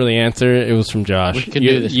one we didn't really answer. It was from Josh. We can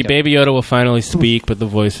do this, Kev. Baby Yoda will finally speak, but the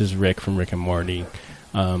voice is Rick from Rick and Morty.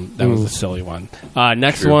 That was a silly one.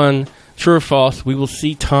 Next one, true or false? We will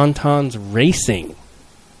see Tauntauns racing.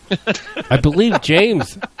 I believe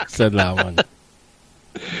James said that one.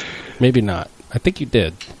 Maybe not. I think you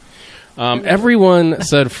did. Everyone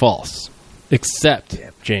said false, except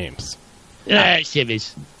James. Yeah,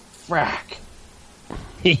 shivers. Frack.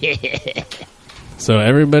 So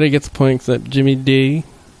everybody gets a point except Jimmy D.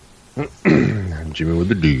 Jimmy with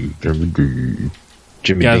the D. Jimmy D.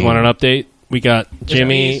 Jimmy You guys D. want an update? We got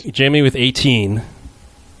Jimmy with 18.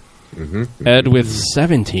 Ed with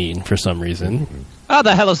 17 for some reason. How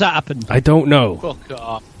the hell has that happened? I don't know. Fuck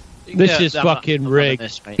off. This is fucking rigged.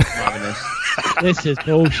 This, mate. I'm having this. This is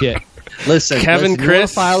bullshit. Listen, Kevin, you wanna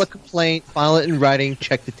Chris. file a complaint, file it in writing,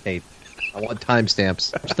 check the tape. I want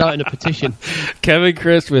timestamps. Starting a petition. Kevin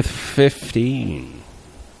Chris with 15.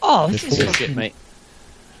 Oh, this is Bullshit, mate.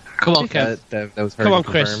 Come on, Kev. That was Come hard on, to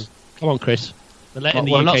Chris. confirm. Come on, Chris. We're letting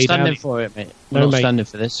the We're not UK standing down. for it, mate. We're No, not mate. standing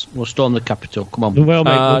for this. We'll storm the Capitol. Come on. We will,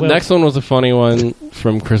 mate. We will. Next one was a funny one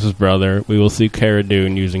from Chris's brother. We will see Cara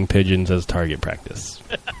Dune using pigeons as target practice.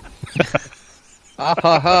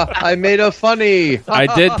 I made a funny. I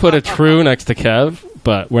did put a true next to Kev,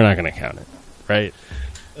 but we're not going to count it, right?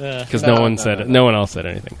 Because no one said it. No one else said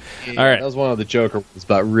anything. All right. That was one of the Joker ones,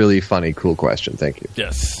 but really funny, cool question. Thank you.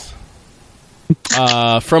 Yes.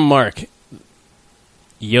 From Mark.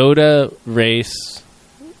 Yoda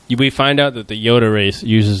We find out that the Yoda race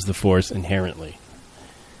uses the Force inherently.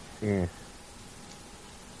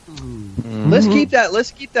 Let's keep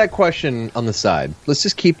that question on the side. Let's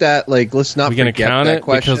just keep that, like, let's not We're going to forget count that it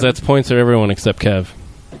question. because that's points for everyone except Kev.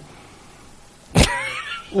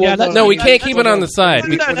 Yeah, No, we can't keep it on the side.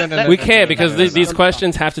 No. We can't because these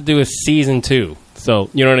questions have to do with season 2. So,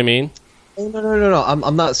 you know what I mean? Oh, no.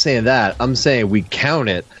 I'm not saying that. I'm saying we count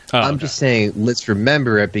it. Oh, I'm okay. just saying let's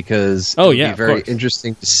remember it because Oh, it'll yeah, be of very course.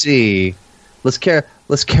 interesting to see. Let's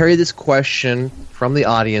carry this question from the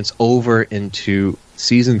audience over into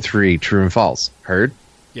season 3, True and False. Heard?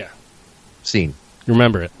 Yeah. Seen.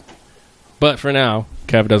 Remember it. But for now,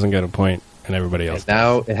 Kev doesn't get a point, and everybody else And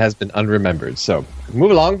now it has been unremembered. So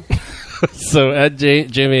move along. does. So Ed,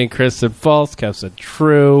 Jimmy, and Chris said false. Kev said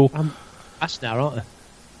true. That's now, aren't I?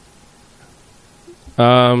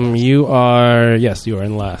 You are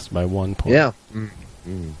in last by 1 point. Yeah.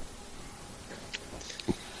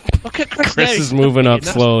 Look at Chris. Chris is moving up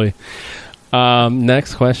slowly.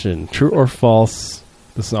 Next question. True or false?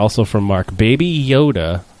 This is also from Mark. Baby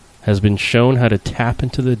Yoda has been shown how to tap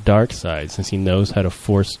into the dark side since he knows how to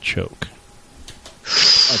force choke.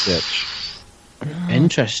 A bitch.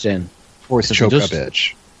 Interesting. Force So he choke a just-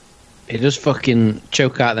 bitch. He does fucking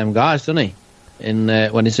choke out them guys, doesn't he?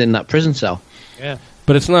 When he's in that prison cell. Yeah.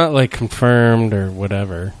 But it's not like confirmed or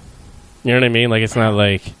whatever. You know what I mean? Like it's not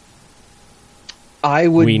like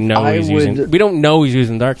we know using. We don't know he's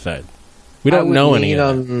using dark side. We don't know any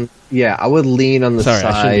of that. Yeah, I would lean on the Sorry,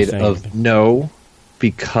 I shouldn't be side saying of anything. no,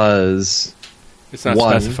 because It's not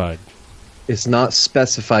one, specified. it's not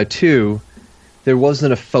specified. 2, there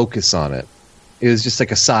wasn't a focus on it. It was just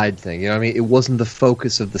like a side thing. You know what I mean? It wasn't the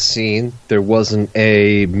focus of the scene. There wasn't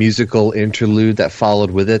a musical interlude that followed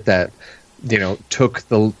with it that, you know, took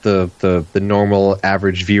the normal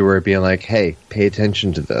average viewer being like, hey, pay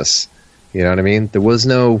attention to this. You know what I mean? There was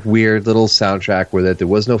no weird little soundtrack with it. There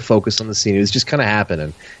was no focus on the scene. It was just kind of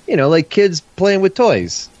happening. You know, like kids playing with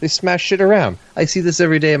toys. They smash shit around. I see this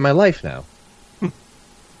every day in my life now.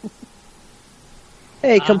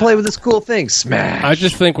 Hey, come play with this cool thing. Smash. I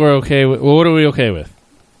just think we're okay with. Well, what are we okay with?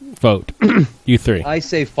 Vote. You 3. I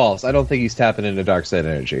say false. I don't think he's tapping into dark side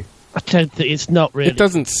energy. I don't think it's not really. It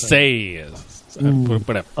doesn't say.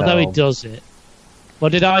 Whatever. Although he No. does it.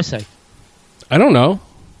 What did I say? I don't know.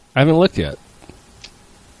 I haven't looked yet.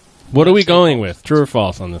 What are we going with? True or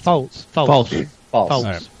false on this? False. False. False. False. False. All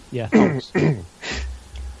right. Yeah, false.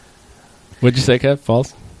 What'd you say, Kev?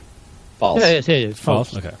 False? False. Yeah, it's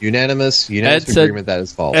false. Okay. Unanimous Ed said- agreement that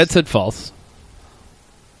is false. Ed said false.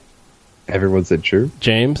 Everyone said true.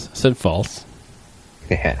 James said false.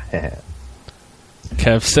 Kev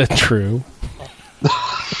said true.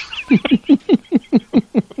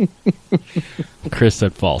 Chris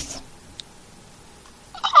said false.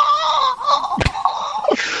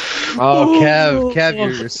 Oh,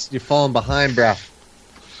 Kev, you're falling behind, bro.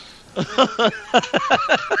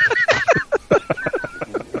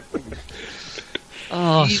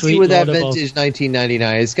 Oh, Easy sweet with that Lord above. vintage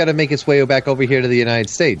 1999. It's got to make its way back over here to the United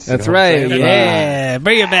States. You That's know what I'm right. saying? Yeah.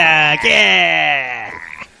 Bring it back. Yeah.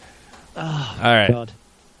 Oh, All right. God.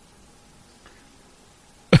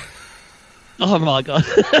 Oh, my God.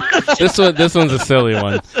 This one's a silly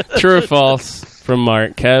one. True or false from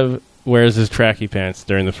Mark. Kev wears his tracky pants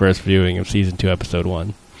during the first viewing of season 2, episode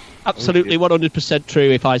 1. Absolutely 100% true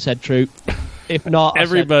if I said true. If not,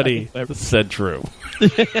 Everybody I said, said true. All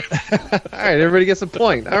right, everybody gets a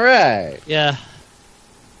point. All right. yeah.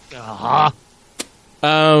 Ah,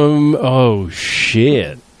 Oh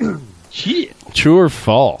shit. shit. True or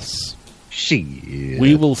false? Shit.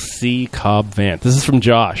 We will see Cobb Vanth. This is from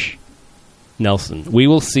Josh Nelson. We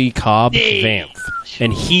will see Cobb Vanth.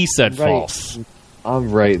 And he said Right. false.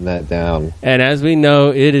 I'm writing that down. And as we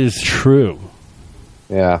know, it is true.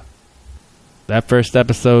 Yeah. That first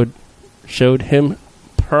episode showed him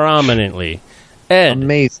prominently. Ed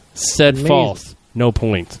Amazing. said Amazing. false. No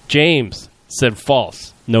points. James said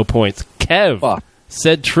false. No points. Kev Fuck.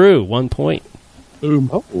 said true. 1 point.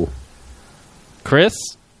 Oh. Chris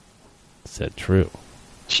said true.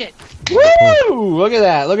 Shit. Woo! Look at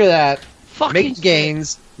that. Look at that. Fucking Making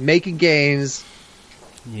gains. Making gains.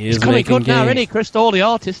 He is It's coming making good now, gains. isn't he, Chris? All the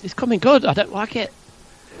artists. It's coming good. I don't like it.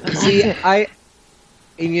 See, and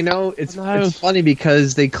you know, it's No. it's funny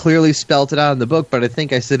because they clearly spelt it out in the book, but I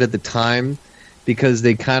think I said at the time because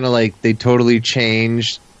they kind of like they totally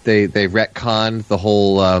changed. They retconned the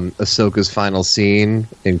whole Ahsoka's final scene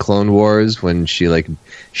in Clone Wars when she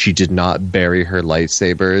did not bury her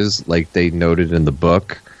lightsabers like they noted in the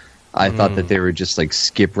book. I thought that they would just like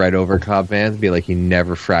skip right over Cobb Vanth and be like he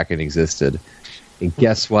never fracking existed. And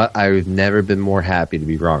guess what? I've never been more happy to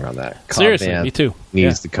be wrong on that. Cobb Seriously, Vanth me too.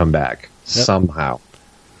 Needs to come back somehow.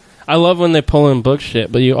 I love when they pull in book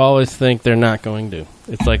shit, but you always think they're not going to.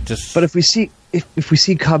 It's like just... But if we see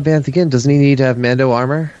Cobb Vanth again, doesn't he need to have Mando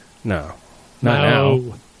armor? No. Not now.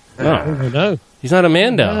 No. He's not a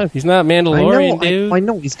Mando. No. He's not Mandalorian, dude. I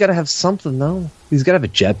know. He's got to have something, though. He's got to have a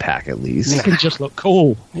jetpack, at least. He can just look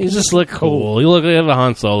cool. He just look cool. He look like a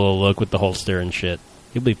Han Solo look with the holster and shit.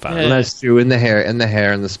 He'll be fine. Yeah. And that's true. In the hair and the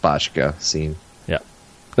Spashka scene. Yeah.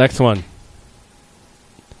 Next one.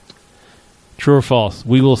 True or false?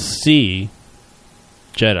 We will see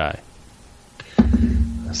Jedi.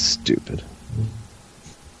 That's stupid.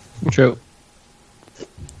 True.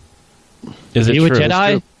 Is it you true? a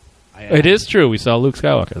Jedi? It is true. We saw Luke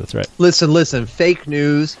Skywalker. That's right. Listen. Fake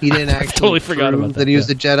news. He didn't actually totally forgot prove about that he was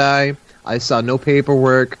a Jedi. I saw no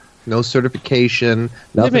paperwork, no certification,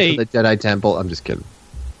 nothing for the Jedi Temple. I'm just kidding.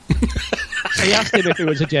 He asked him if he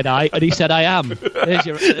was a Jedi, and he said, "I am."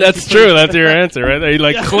 That's true. That's your answer, right there.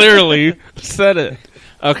 He clearly said it.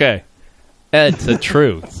 Okay. Ed said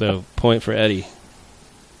true, so point for Eddie.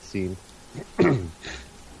 Scene.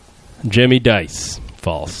 Jimmy Dice,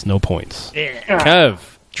 false. No points. Yeah. Kev,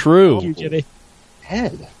 true. Thank you, Jimmy.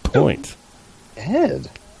 Ed. Point. Ed.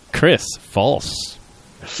 Chris, false.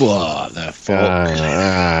 What the fuck?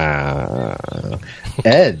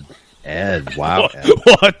 Ed. Wow. Ed.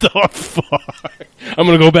 What the fuck? I'm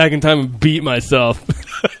going to go back in time and beat myself.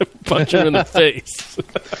 Punch him in the face.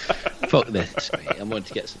 Fuck this, mate. I'm going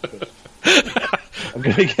to get some. I'm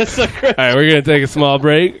going to get some credit. All right, we're going to take a small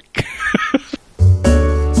break.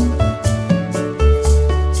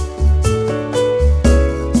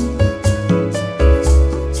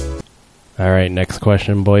 All right, next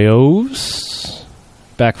question, boyos.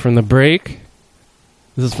 Back from the break.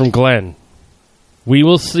 This is from Glenn. We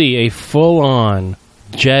will see a full-on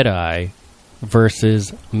Jedi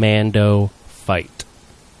versus Mando fight.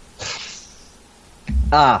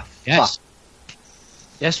 Yes.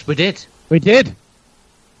 Yes, we did. We did.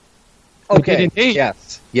 Okay. We did indeed.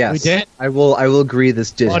 Yes. We did. I will agree. This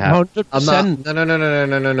did happen. 100%. I'm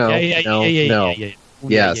not. No.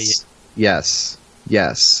 Yeah.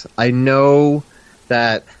 Yes. I know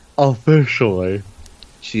that officially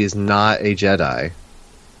she is not a Jedi,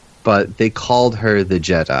 but they called her the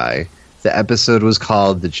Jedi. The episode was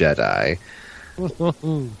called The Jedi.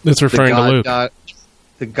 It's referring to Luke.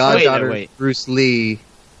 The goddaughter Wait. Bruce Lee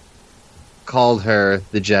called her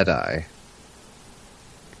the Jedi.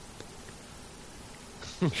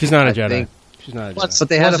 She's not a I Jedi. think- She's not a Jedi. But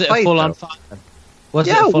they had a fight. full-on though. fight? Was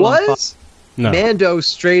Yeah, a it full-on was. No. Mando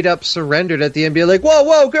straight up surrendered at the end, being like,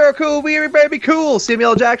 "Whoa, girl, cool, everybody be cool."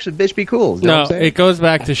 Samuel L. Jackson, bitch, be cool. You know what No, I'm saying? it goes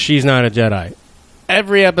back to she's not a Jedi.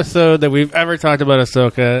 Every episode that we've ever talked about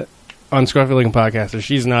Ahsoka on Scruffy Looking Podcaster,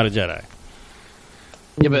 she's not a Jedi.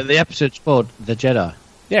 Yeah, but the episode's called The Jedi.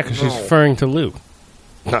 Yeah, because she's referring to Luke.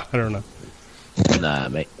 No, I don't know. Nah,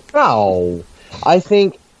 mate. No, I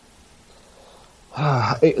think.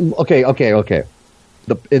 Okay.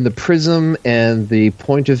 In the prism and the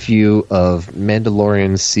point of view of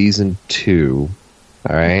Mandalorian season 2,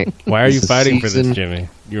 all right. Why are you This is fighting for this, season- Jimmy?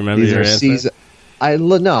 You remember These your are answer? season.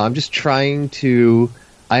 No, I'm just trying to.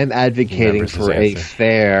 I am advocating Remembers his for a answer.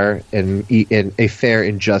 fair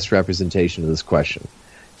and just representation of this question,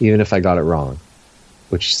 even if I got it wrong,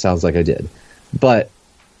 which sounds like I did. But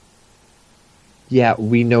yeah,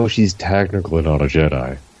 we know she's technically not a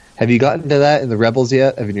Jedi. Have you gotten to that in the Rebels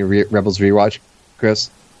yet? Have you Rebels rewatch, Chris?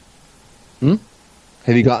 Hmm?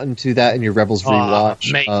 Have you gotten to that in your Rebels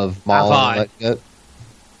rewatch mate, of Maul? have I? And all that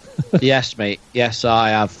yet? Yes, mate. Yes, I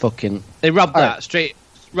have fucking. They robbed All that right. straight.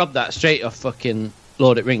 Robbed that straight off fucking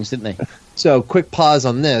Lord of the Rings, didn't they? So, quick pause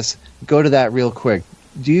on this. Go to that real quick.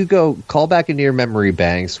 Do you call back into your memory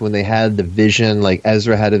banks when they had the vision, like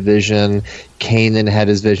Ezra had a vision, Kanan had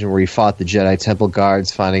his vision where he fought the Jedi Temple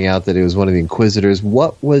guards, finding out that it was one of the Inquisitors?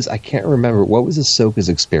 I can't remember, what was Ahsoka's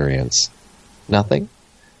experience? Nothing?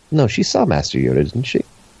 No, she saw Master Yoda, didn't she?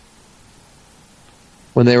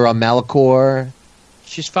 When they were on Malachor?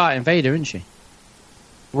 She's fighting Vader, isn't she?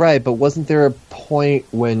 Right, but wasn't there a point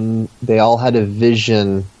when they all had a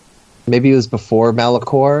vision? Maybe it was before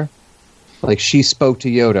Malachor. Like she spoke to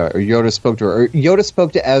Yoda, or Yoda spoke to her, or Yoda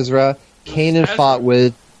spoke to Ezra. Kanan fought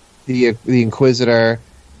with the Inquisitor.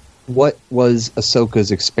 What was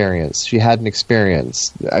Ahsoka's experience? She had an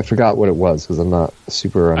experience. I forgot what it was because I'm not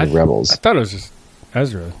super on the Rebels. I thought it was just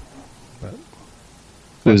Ezra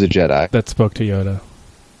It was a Jedi. that spoke to Yoda.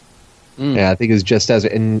 Yeah, I think it was just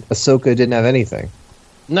Ezra, and Ahsoka didn't have anything.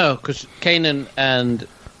 No, because Kanan and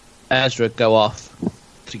Ezra go off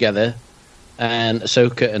together, and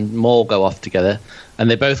Ahsoka and Maul go off together, and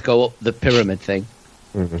they both go up the pyramid thing,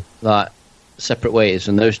 like separate ways,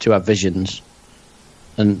 and those two have visions,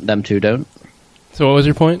 and them two don't. So what was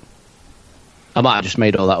your point? I might have just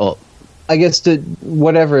made all that up. I guess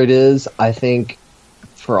whatever it is, I think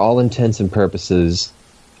for all intents and purposes,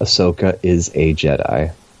 Ahsoka is a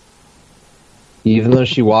Jedi. Even though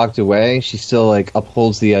she walked away, she still like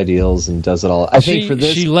upholds the ideals and does it all. I think for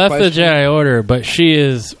this, she left the Jedi Order, but she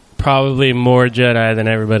is probably more Jedi than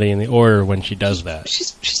everybody in the Order when she does that.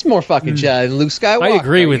 She's more fucking Jedi than Luke Skywalker. I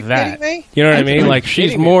agree with Are you that. kidding me? You know what I mean? Like, Are you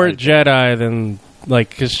she's kidding me more right Jedi than, like,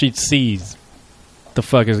 because she sees the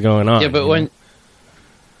fuck is going on. Yeah, but you when know?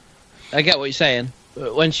 I get what you're saying,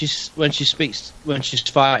 but when she's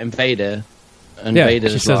fighting Vader, and Yeah, Vader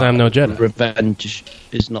she says, "I'm no Jedi." Revenge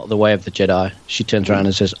is not the way of the Jedi. She turns around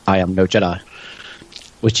and says, "I am no Jedi,"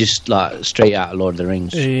 which is like straight out of Lord of the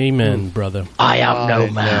Rings. Amen, brother. I am no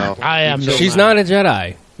man. I am no She's man. not a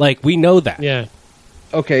Jedi. Like, we know that. Yeah.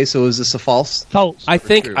 Okay, so is this a false? False. I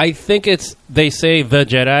think it's they say the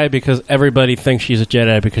Jedi because everybody thinks she's a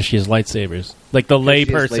Jedi because she has lightsabers. Like the lay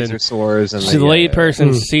She has person, laser swords and the lay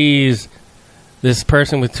person sees this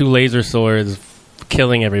person with 2 laser swords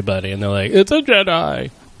killing everybody, and they're like, "It's a Jedi."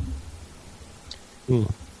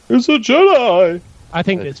 It's a Jedi. I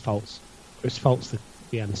think it's false. It's false,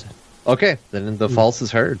 the answer. Okay, then the false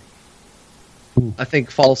is heard. I think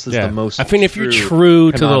false is Yeah. the most. I think if you're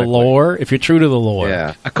true to the canonically. lore,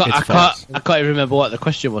 Yeah. I can't even remember what the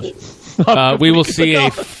question was. we will see a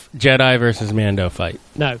Jedi versus Mando fight.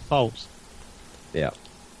 No, false. Yeah.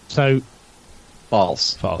 So,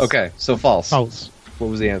 False. False. Okay, so false. false. What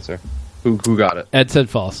was the answer? Who got it? Ed said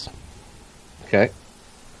false. Okay.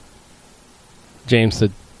 James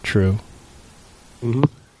said true.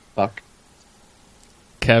 Fuck.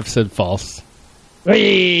 Kev said false.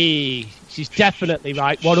 Whee! She's definitely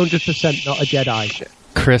right. 100% not a Jedi.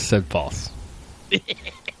 Chris said false.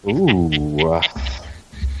 Ooh.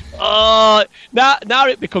 Oh, now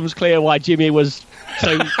it becomes clear why Jimmy was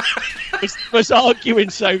so was arguing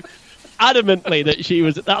so adamantly that she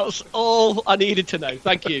was. That was all I needed to know.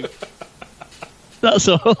 Thank you. That's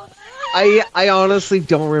all. I honestly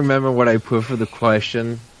don't remember what I put for the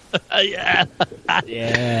question. Yeah.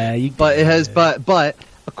 Yeah, But it has but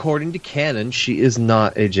according to canon, she is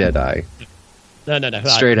not a Jedi. No. Right.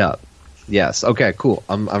 Straight up. Yes. Okay, cool.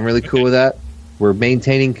 I'm really cool with that. We're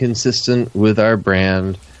maintaining consistent with our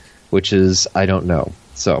brand, which is I don't know.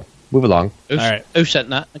 So, move along. Who, All right. who sent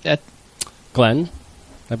that? Glenn,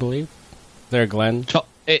 I believe. Is there a Glenn?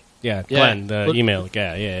 Yeah, Glenn, the Good- email.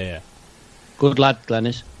 Yeah. Good lad, Glenn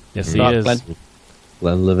is. Yes, he Right, is. Glenn.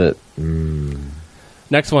 Glenn Levitt.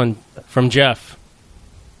 Next one from Jeff.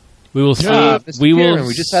 We will see. Mr. We will. Pierman,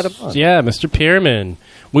 we just had him on. Yeah, Mr. Pierman.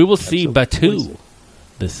 We will see Batu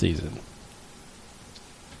this season.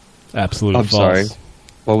 Absolute I'm false. sorry.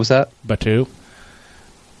 What was that? Batu.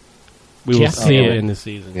 We will Jeff see it Pierman. in the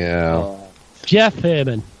season. Yeah. Jeff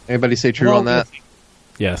Herman. Anybody say true on that?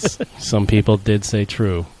 Yes, some people did say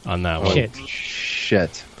true on that one. Shit.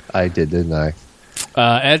 Shit. I did, didn't I?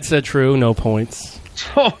 Ed said true, no points.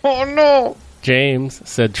 Oh, no. James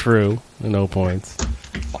said true, no points.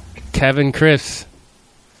 Kevin, Chris,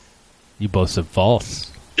 you both said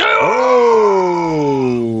false.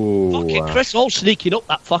 Oh. Fucking Chris all sneaking up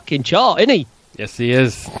that fucking chart, isn't he? Yes, he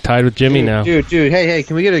is tied with Jimmy now. Dude, hey,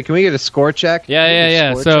 can we get a score check? Yeah. Can we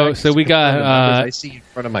get a score So check? we got I see in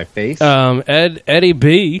front of my face. Eddie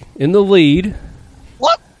B in the lead.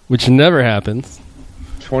 What? Which never happens.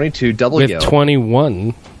 22 double With yell.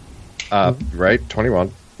 21. Right,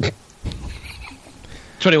 21.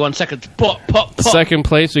 21 seconds. Pop, pop, pop. Second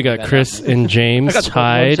place, we got Chris and James I got 21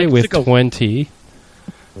 tied seconds with to go. 20.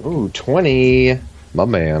 Ooh, 20. My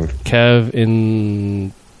man. Kev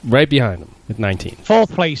in right behind him with 19.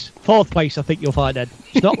 Fourth place, I think you'll find, Ed.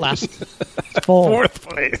 It's not last. It's fourth.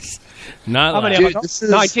 place. Not How many last. have I got? this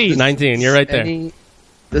is- 19. 19, you're right there.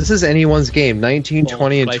 This is anyone's game. 19, Well,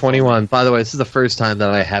 20, and play for 21. By the way, this is the first time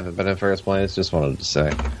that I haven't been in first place. Just wanted to say.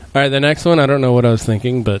 All right, the next one, I don't know what I was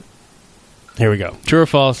thinking, but here we go. True or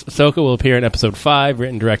false, Ahsoka will appear in Episode 5,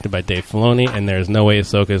 written and directed by Dave Filoni, and there's no way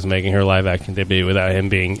Ahsoka is making her live-action debut without him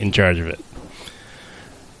being in charge of it.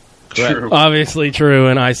 Correct. Obviously true,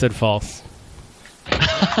 and I said false.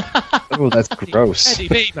 Oh, that's gross. Eddie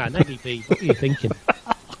B, man. Eddie B. What are you thinking?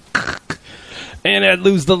 And Ed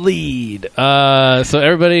lose the lead. So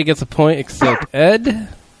everybody gets a point except Ed.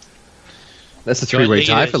 That's a three-way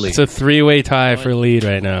tie for lead. It's a three-way tie for lead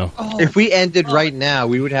right now. If we ended right now,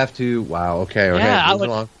 we would have to. Wow. Okay. Okay. Yeah, I move would-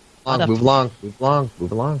 along. I'd have Move to- along. Move along.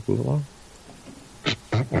 Move along. Move along.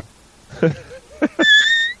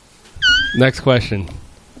 Next question.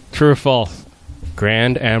 True or false?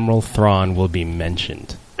 Grand Admiral Thrawn will be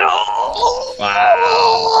mentioned.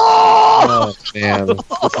 Oh man, this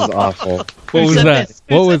is awful. What was that?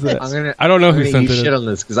 What was it? I don't know who sent it shit in. on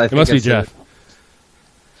this because I It think must I be said Jeff.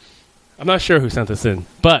 I'm not sure who sent this in,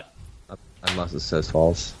 but it. Unless it says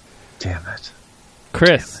false. Damn it.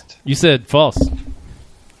 Chris, you said false.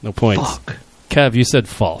 No points. Fuck. Kev, you said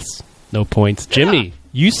false. No points. Jimmy,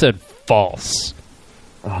 you said false.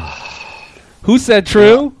 Who said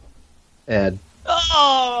true? Ed.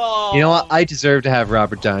 Oh. You know what? I deserve to have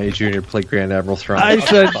Robert Downey Jr. play Grand Admiral Thrawn. I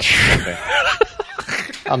said true.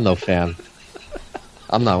 I'm no fan.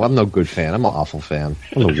 I'm no good fan. I'm an awful fan.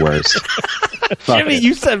 I'm the worst. Fuck Jimmy, it.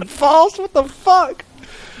 you said false? What the fuck?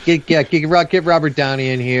 Get Robert Downey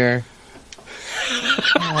in here.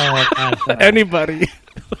 Anybody.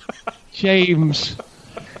 James.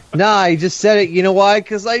 Nah, I just said it. You know why?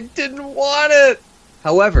 Because I didn't want it.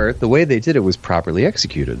 However, the way they did it was properly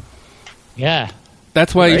executed. Yeah.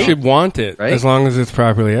 That's why you Right? should want it, Right? as long as it's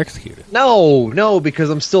properly executed. No, because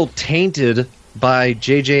I'm still tainted by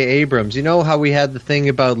J.J. Abrams. You know how we had the thing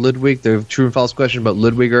about Ludwig, the true and false question about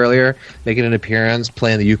Ludwig earlier, making an appearance,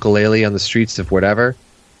 playing the ukulele on the streets of whatever?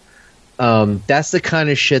 That's the kind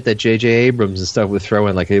of shit that J.J. Abrams and stuff would throw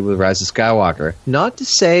in, like with Rise of Skywalker. Not to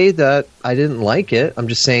say that I didn't like it. I'm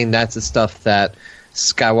just saying that's the stuff that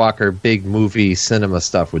Skywalker big movie cinema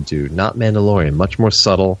stuff would do. Not Mandalorian. Much more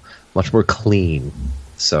subtle, much more clean.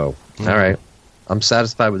 So, all right. I'm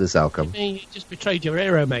satisfied with this outcome. You just betrayed your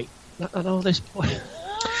hero, mate. Not all this point.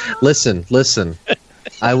 Listen.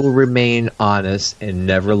 I will remain honest and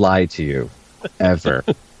never lie to you. Ever.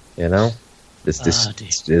 You know? This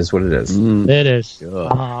is what it is. It is. Ugh.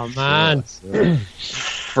 Oh, man.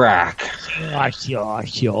 Frack.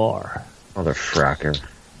 Sure. Mother fracker.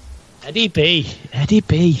 Eddie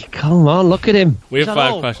B. Come on, look at him. We have He's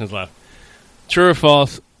 5 old. questions left. True or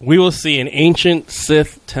false, we will see an ancient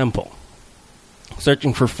Sith temple.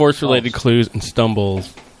 Searching for Force-related clues and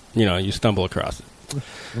stumbles. You know, you stumble across it.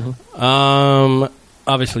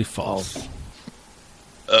 Obviously false.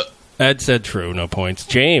 Ed said true, no points.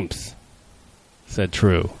 James said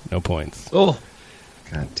true, no points. Oh.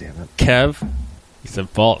 God damn it. Kev, he said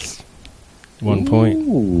false. 1 point.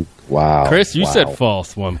 Ooh, wow. Chris, you Wow. said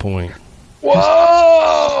false, 1 point.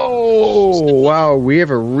 Whoa! Wow, we have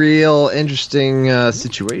a real interesting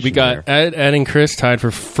situation. We got here. Ed and Chris tied for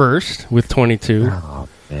first with 22. Oh,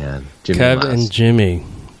 man. Jimmy Kev last. and Jimmy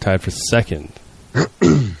tied for second.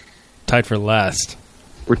 Tied for last.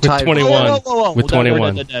 We're tied. 21. Whoa. With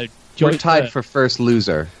 21. We're Joint tied third. for first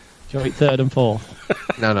loser. Joint third and fourth.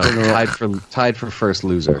 No, tied for first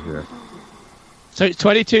loser here. So it's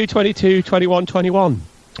 22, 22, 21, 21.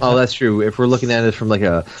 Oh, that's true. If we're looking at it from like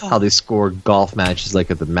how they score golf matches, like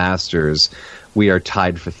at the Masters, we are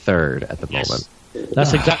tied for third at the moment.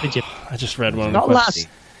 That's exactly Jim. I just read one of Not the last.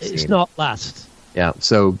 questions. It's not last. Yeah.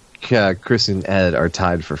 So Chris and Ed are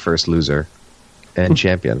tied for first loser and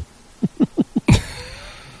champion.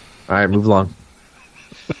 All right, move along.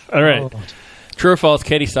 All right. Oh. True or false,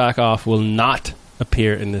 Katie Sackhoff will not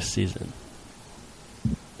appear in this season.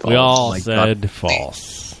 We all my said God.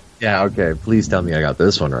 false. Yeah. Okay. Please tell me I got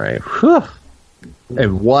this one right. Whew.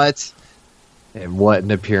 And what an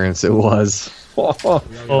appearance it was. we all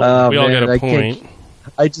get a point.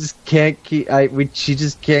 I just can't keep. She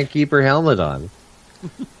just can't keep her helmet on.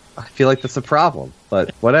 I feel like that's a problem,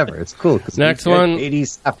 but whatever. It's cool. 'Cause Next we get one.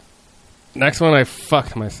 80s. Next one, I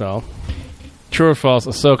fucked myself. True or false,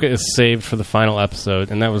 Ahsoka is saved for the final episode,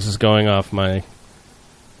 and that was just going off my...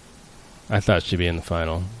 I thought she'd be in the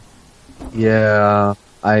final. Yeah,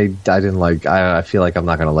 I didn't like. I feel like I'm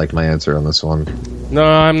not going to like my answer on this one. No,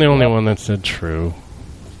 I'm the only one that said true.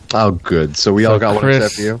 Oh, good. So we all got one Chris,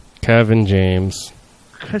 except for you. Kevin, James.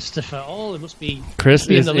 Christopher, it must be. Chris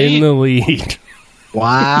is in the lead.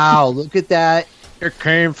 Wow, look at that. It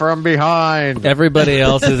came from behind. Everybody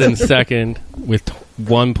else is in second with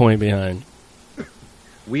 1 point behind.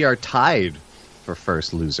 We are tied for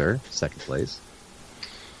first loser, second place.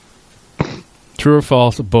 True or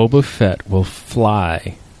false, Boba Fett will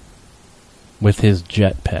fly with his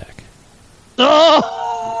jetpack.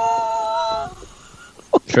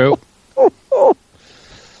 True.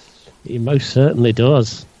 He most certainly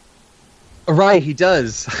does. Right, he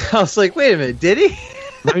does. I was like, wait a minute, did he?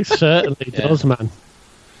 Most certainly does, man.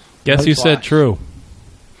 Guess No who said flash. true?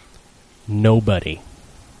 Nobody.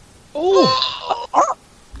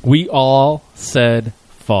 We all said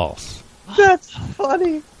false. That's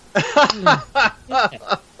funny.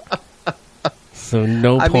 So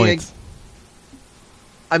no I mean, points.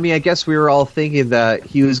 I mean, I guess we were all thinking that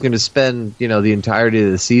he was going to spend, the entirety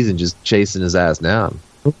of the season just chasing his ass down.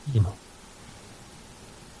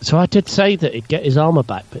 So I did say that he'd get his armor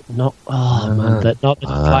back, but not. Oh man, that not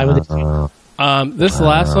fly with it. This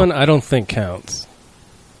last one I don't think counts.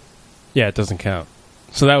 Yeah, it doesn't count.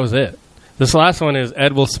 So that was it. This last one is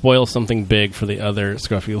Ed will spoil something big for the other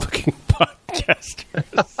scruffy-looking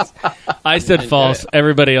podcasters. I said false.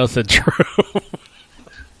 Everybody else said true.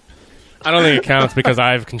 I don't think it counts because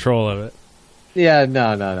I have control of it. Yeah,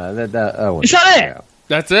 no. Is that it?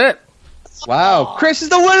 That's it. Wow, Chris is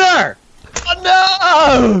the winner.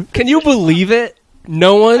 Oh, no! Can you believe it?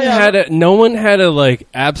 No one had a like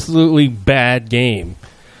absolutely bad game.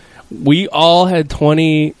 We all had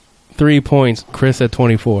 23 points. Chris had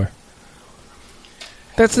 24.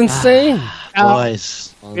 That's insane.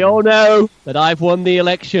 Boys. We all know that I've won the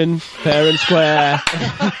election fair and square.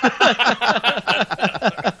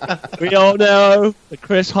 We all know that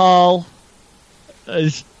Chris Hall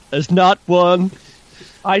has not won.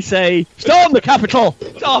 I say, storm the Capitol!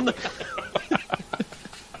 Storm the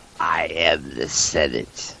I am the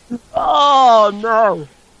Senate. Oh, no.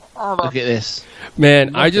 Look at this.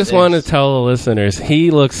 Man, I just want to tell the listeners,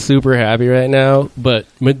 he looks super happy right now, but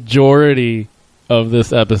majority of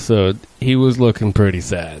this episode, he was looking pretty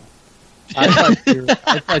sad. I thought you were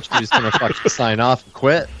just going to fucking sign off and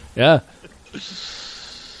quit. Yeah.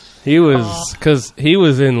 He was, because he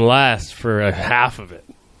was in last for a half of it,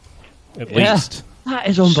 at least. That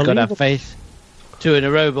is Just unbelievable. got to have faith. 2 in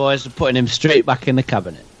a row, boys, and putting him straight back in the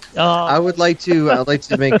cabinet. I'd like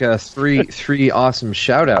to make three awesome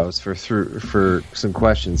shout outs for some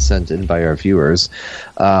questions sent in by our viewers.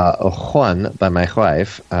 Juan, by my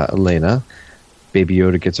wife, Elena. Baby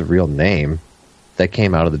Yoda gets a real name. That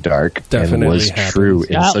came out of the dark Definitely and was happens. true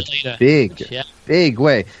in Yeah, such Elena. a big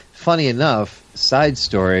way. Funny enough, side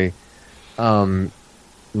story,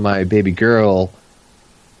 my baby girl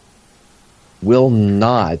will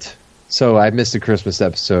not. So I missed a Christmas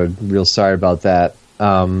episode. Real sorry about that.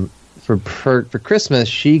 For Christmas,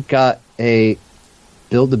 she got a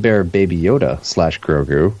Build-A-Bear Baby Yoda /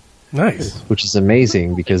 Grogu. Nice. Which is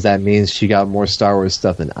amazing because that means she got more Star Wars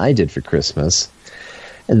stuff than I did for Christmas.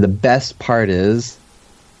 And the best part is,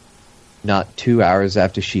 not 2 hours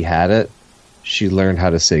after she had it, she learned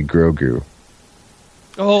how to say Grogu.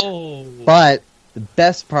 Oh. But the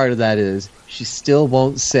best part of that is she still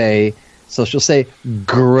won't say, so she'll say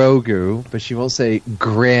Grogu, but she won't say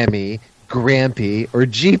Grammy, Grampy, or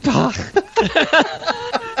Jeepa.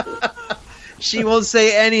 She won't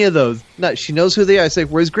say any of those. No, she knows who they are. I say,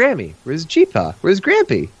 where's Grammy? Where's Jeepa? Where's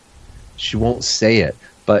Grampy? She won't say it,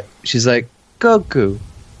 but she's like, Grogu.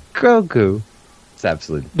 It's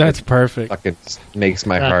absolutely. That's perfect. Fucking makes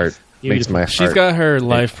my heart. Makes my heart. She's got her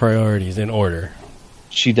life priorities in order.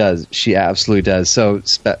 She does. She absolutely does. So,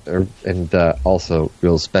 also,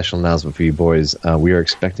 real special announcement for you boys. We are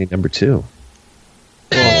expecting number 2.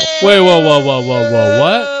 Wait, whoa,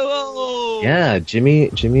 what? Yeah, Jimmy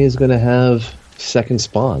is going to have second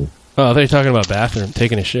spawn. Oh, I thought you were talking about bathroom,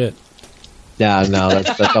 taking a shit. Yeah, no,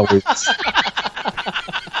 that's always...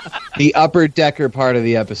 The upper decker part of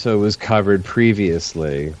the episode was covered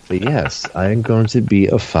previously. But yes, I am going to be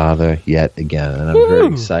a father yet again, and I'm very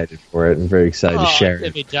excited for it and very excited to share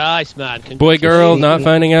it. Timmy Dice, man. Boy, girl, not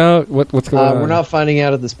finding out? What's going on? We're not finding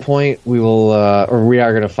out at this point. We will, or we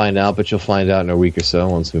are going to find out, but you'll find out in a week or so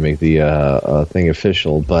once we make the thing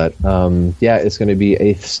official. But yeah, it's going to be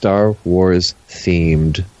a Star Wars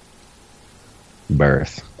themed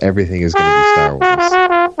birth. Everything is going to be Star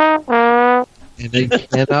Wars. And I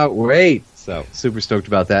cannot wait. So, super stoked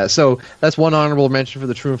about that. So, that's one honorable mention for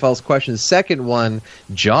the true and false questions. Second one,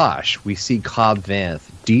 Josh. We see Cobb Vanth.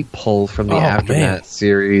 Deep pull from the Aftermath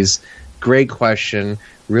series. Great question.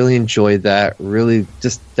 Really enjoyed that. Really,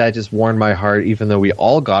 that just warmed my heart, even though we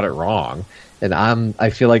all got it wrong. And I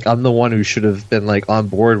feel like I'm the one who should have been like on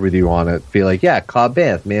board with you on it. Be like, yeah, Cobb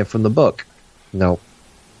Vanth, man from the book. No,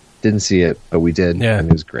 didn't see it, but we did. Yeah, and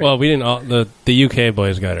it was great. Well, we didn't. All, the UK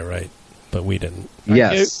boys got it right, but we didn't.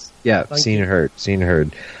 Yes. Yeah, seen and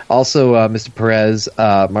heard. Also, Mr. Perez,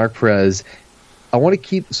 Mark Perez, we're going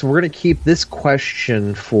to keep this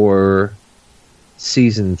question for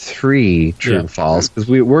season 3, true and false, because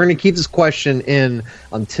we're going to keep this question in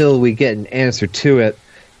until we get an answer to it.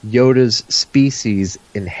 Yoda's species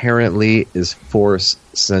inherently is force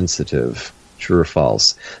sensitive. True or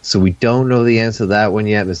false? So we don't know the answer to that one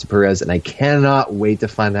yet, Mr. Perez, and I cannot wait to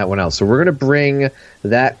find that one out. So we're going to bring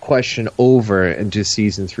that question over into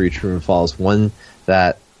season 3, true and false, when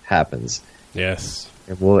that happens. Yes,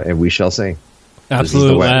 and we shall see.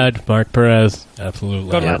 Absolute lad, Mark Perez. Absolute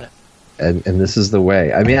lad. And this is the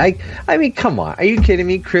way. I mean, come on, are you kidding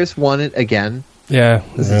me? Chris won it again. Yeah,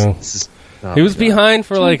 this is he was behind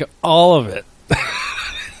for like all of it,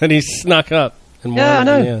 and he snuck up. and Yeah, I in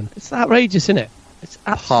know. the end. It's outrageous, isn't it? It's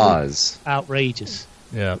Pause. outrageous.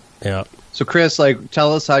 Yeah, yeah. So, Chris,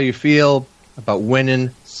 tell us how you feel about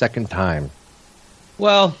winning second time.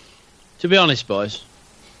 Well, to be honest, boys,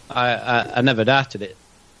 I never doubted it.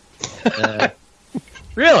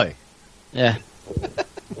 Really? Yeah.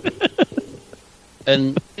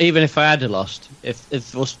 And even if I had lost,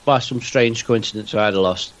 if was by some strange coincidence I had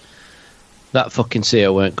lost, that fucking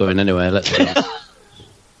CO weren't going anywhere. Let's be honest.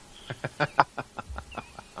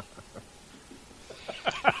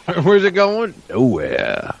 Where's it going?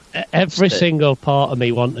 Nowhere. Every single part of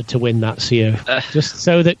me wanted to win that CO, just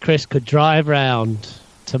so that Chris could drive round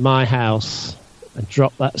to my house and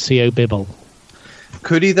drop that CO bibble.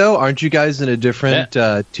 Could he, though? Aren't you guys in a different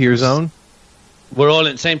tier zone? We're all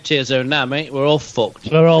in the same tier zone now, mate. We're all fucked.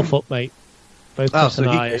 We're all fucked, mate. Both Chris so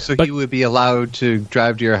and I. he would be allowed to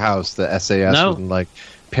drive to your house. The SAS No. wouldn't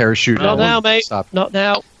parachute. Not out now, and mate. Stop. Not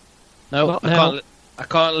now. No, Not I now.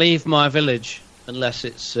 can't leave my village unless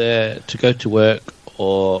it's to go to work,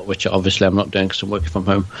 or which obviously I'm not doing because I'm working from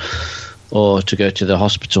home, or to go to the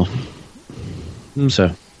hospital.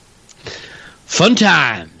 So, fun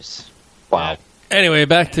times. Wow. Anyway,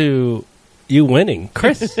 back to you winning,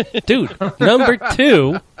 Chris. Dude, number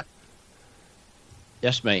 2.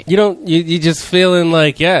 Yes, mate. You just feeling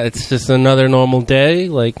like, yeah, it's just another normal day.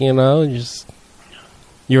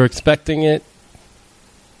 You're expecting it.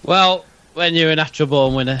 Well, when you're a natural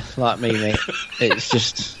born winner like me, mate, it's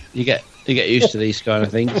just you get used to these kind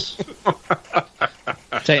of things.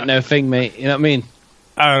 It ain't no thing, mate. You know what I mean?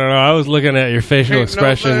 I don't know. I was looking at your facial Ain't no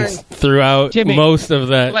expressions thing. throughout Jimmy, most of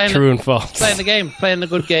that playing true the- and false. Playing the game, playing the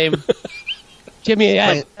good game. Jimmy,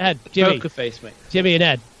 Ed, Jimmy, Poker face, mate. Jimmy and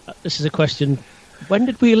Ed. This is a question. When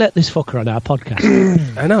did we let this fucker on our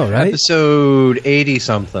podcast? I know, right? Episode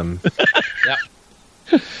 80-something.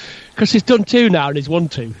 Yep. Because he's done 2 now and he's won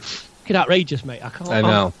 2. Fucking outrageous, mate. I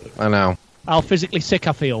know. How physically sick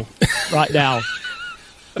I feel right now.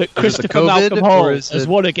 But Christopher COVID, Malcolm or Hall is has it-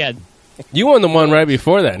 won again. You won the one right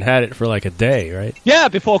before that and had it for like a day, right? Yeah,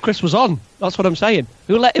 before Chris was on. That's what I'm saying.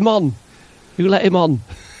 Who let him on?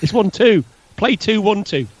 He's won 2. Play 2, won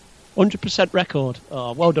 2. 100% record.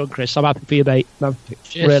 Oh, well done, Chris. I'm happy for you, mate. I'm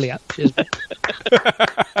Cheers. really happy. Cheers, mate.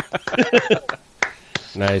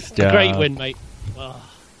 Nice job. Great win, mate. Oh.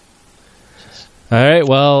 All right,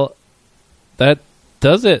 well, that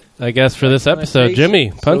does it, I guess, for this episode.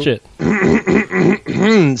 Jimmy, punch it.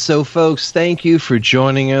 So, folks, thank you for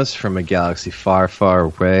joining us from a galaxy far, far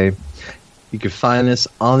away. You can find us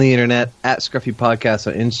on the internet at Scruffy Podcast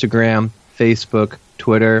on Instagram, Facebook,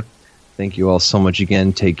 Twitter. Thank you all so much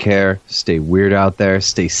again. Take care. Stay weird out there.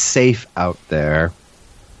 Stay safe out there.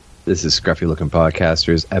 This is Scruffy Looking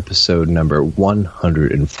Podcasters, episode number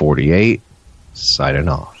 148. Signing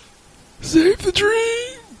off. Save the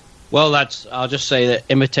dream. Well, lads, I'll just say that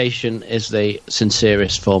imitation is the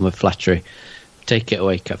sincerest form of flattery. Take it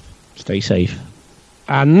away, Kev. Stay safe.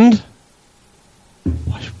 And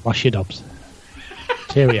wash your knobs.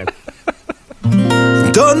 Cheerio.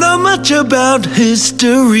 Don't know much about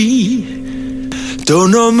history.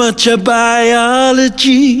 Don't know much about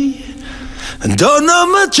biology. Don't know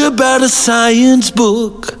much about a science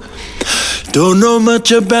book. Don't know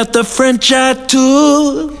much about the French I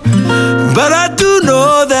took. But I do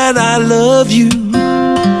know that I love you.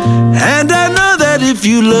 And I know that if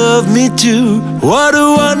you love me too, what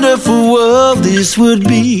a wonderful world this would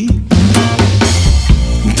be.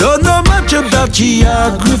 Don't know much about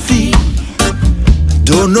geography.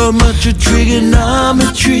 Don't know much of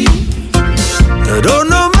trigonometry. I don't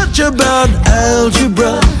know much about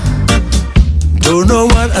algebra. Don't know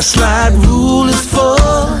what a slide rule is for.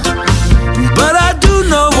 But I do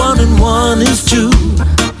know 1 and 1 is 2.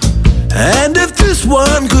 And if this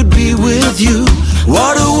one could be with you,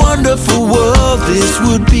 what a wonderful world this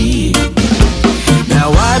would be.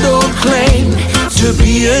 Now I don't claim to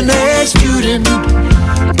be an A student,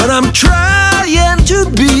 but I'm trying to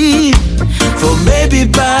be. For maybe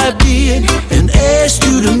by being an A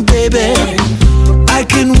student, baby, I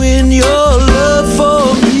can win your love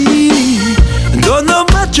for me. Don't know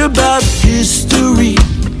much about history.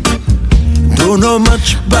 Don't know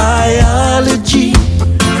much biology.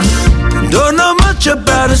 Don't know much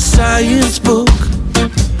about a science book.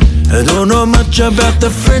 I don't know much about the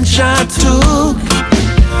French I took.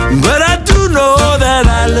 But I do know that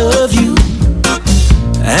I love you.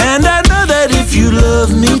 And I know that if you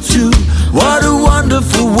love me too, what a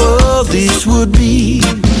wonderful world this would be.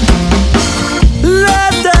 La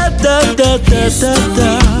da da da da da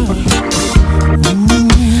da.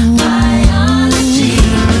 Biology.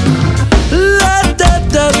 La da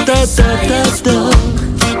da da da da da.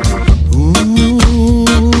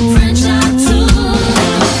 French I took.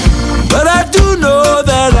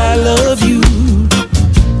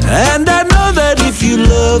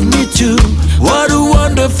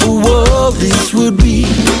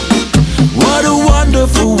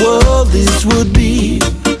 this would be.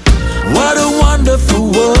 What a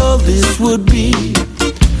wonderful world this would be.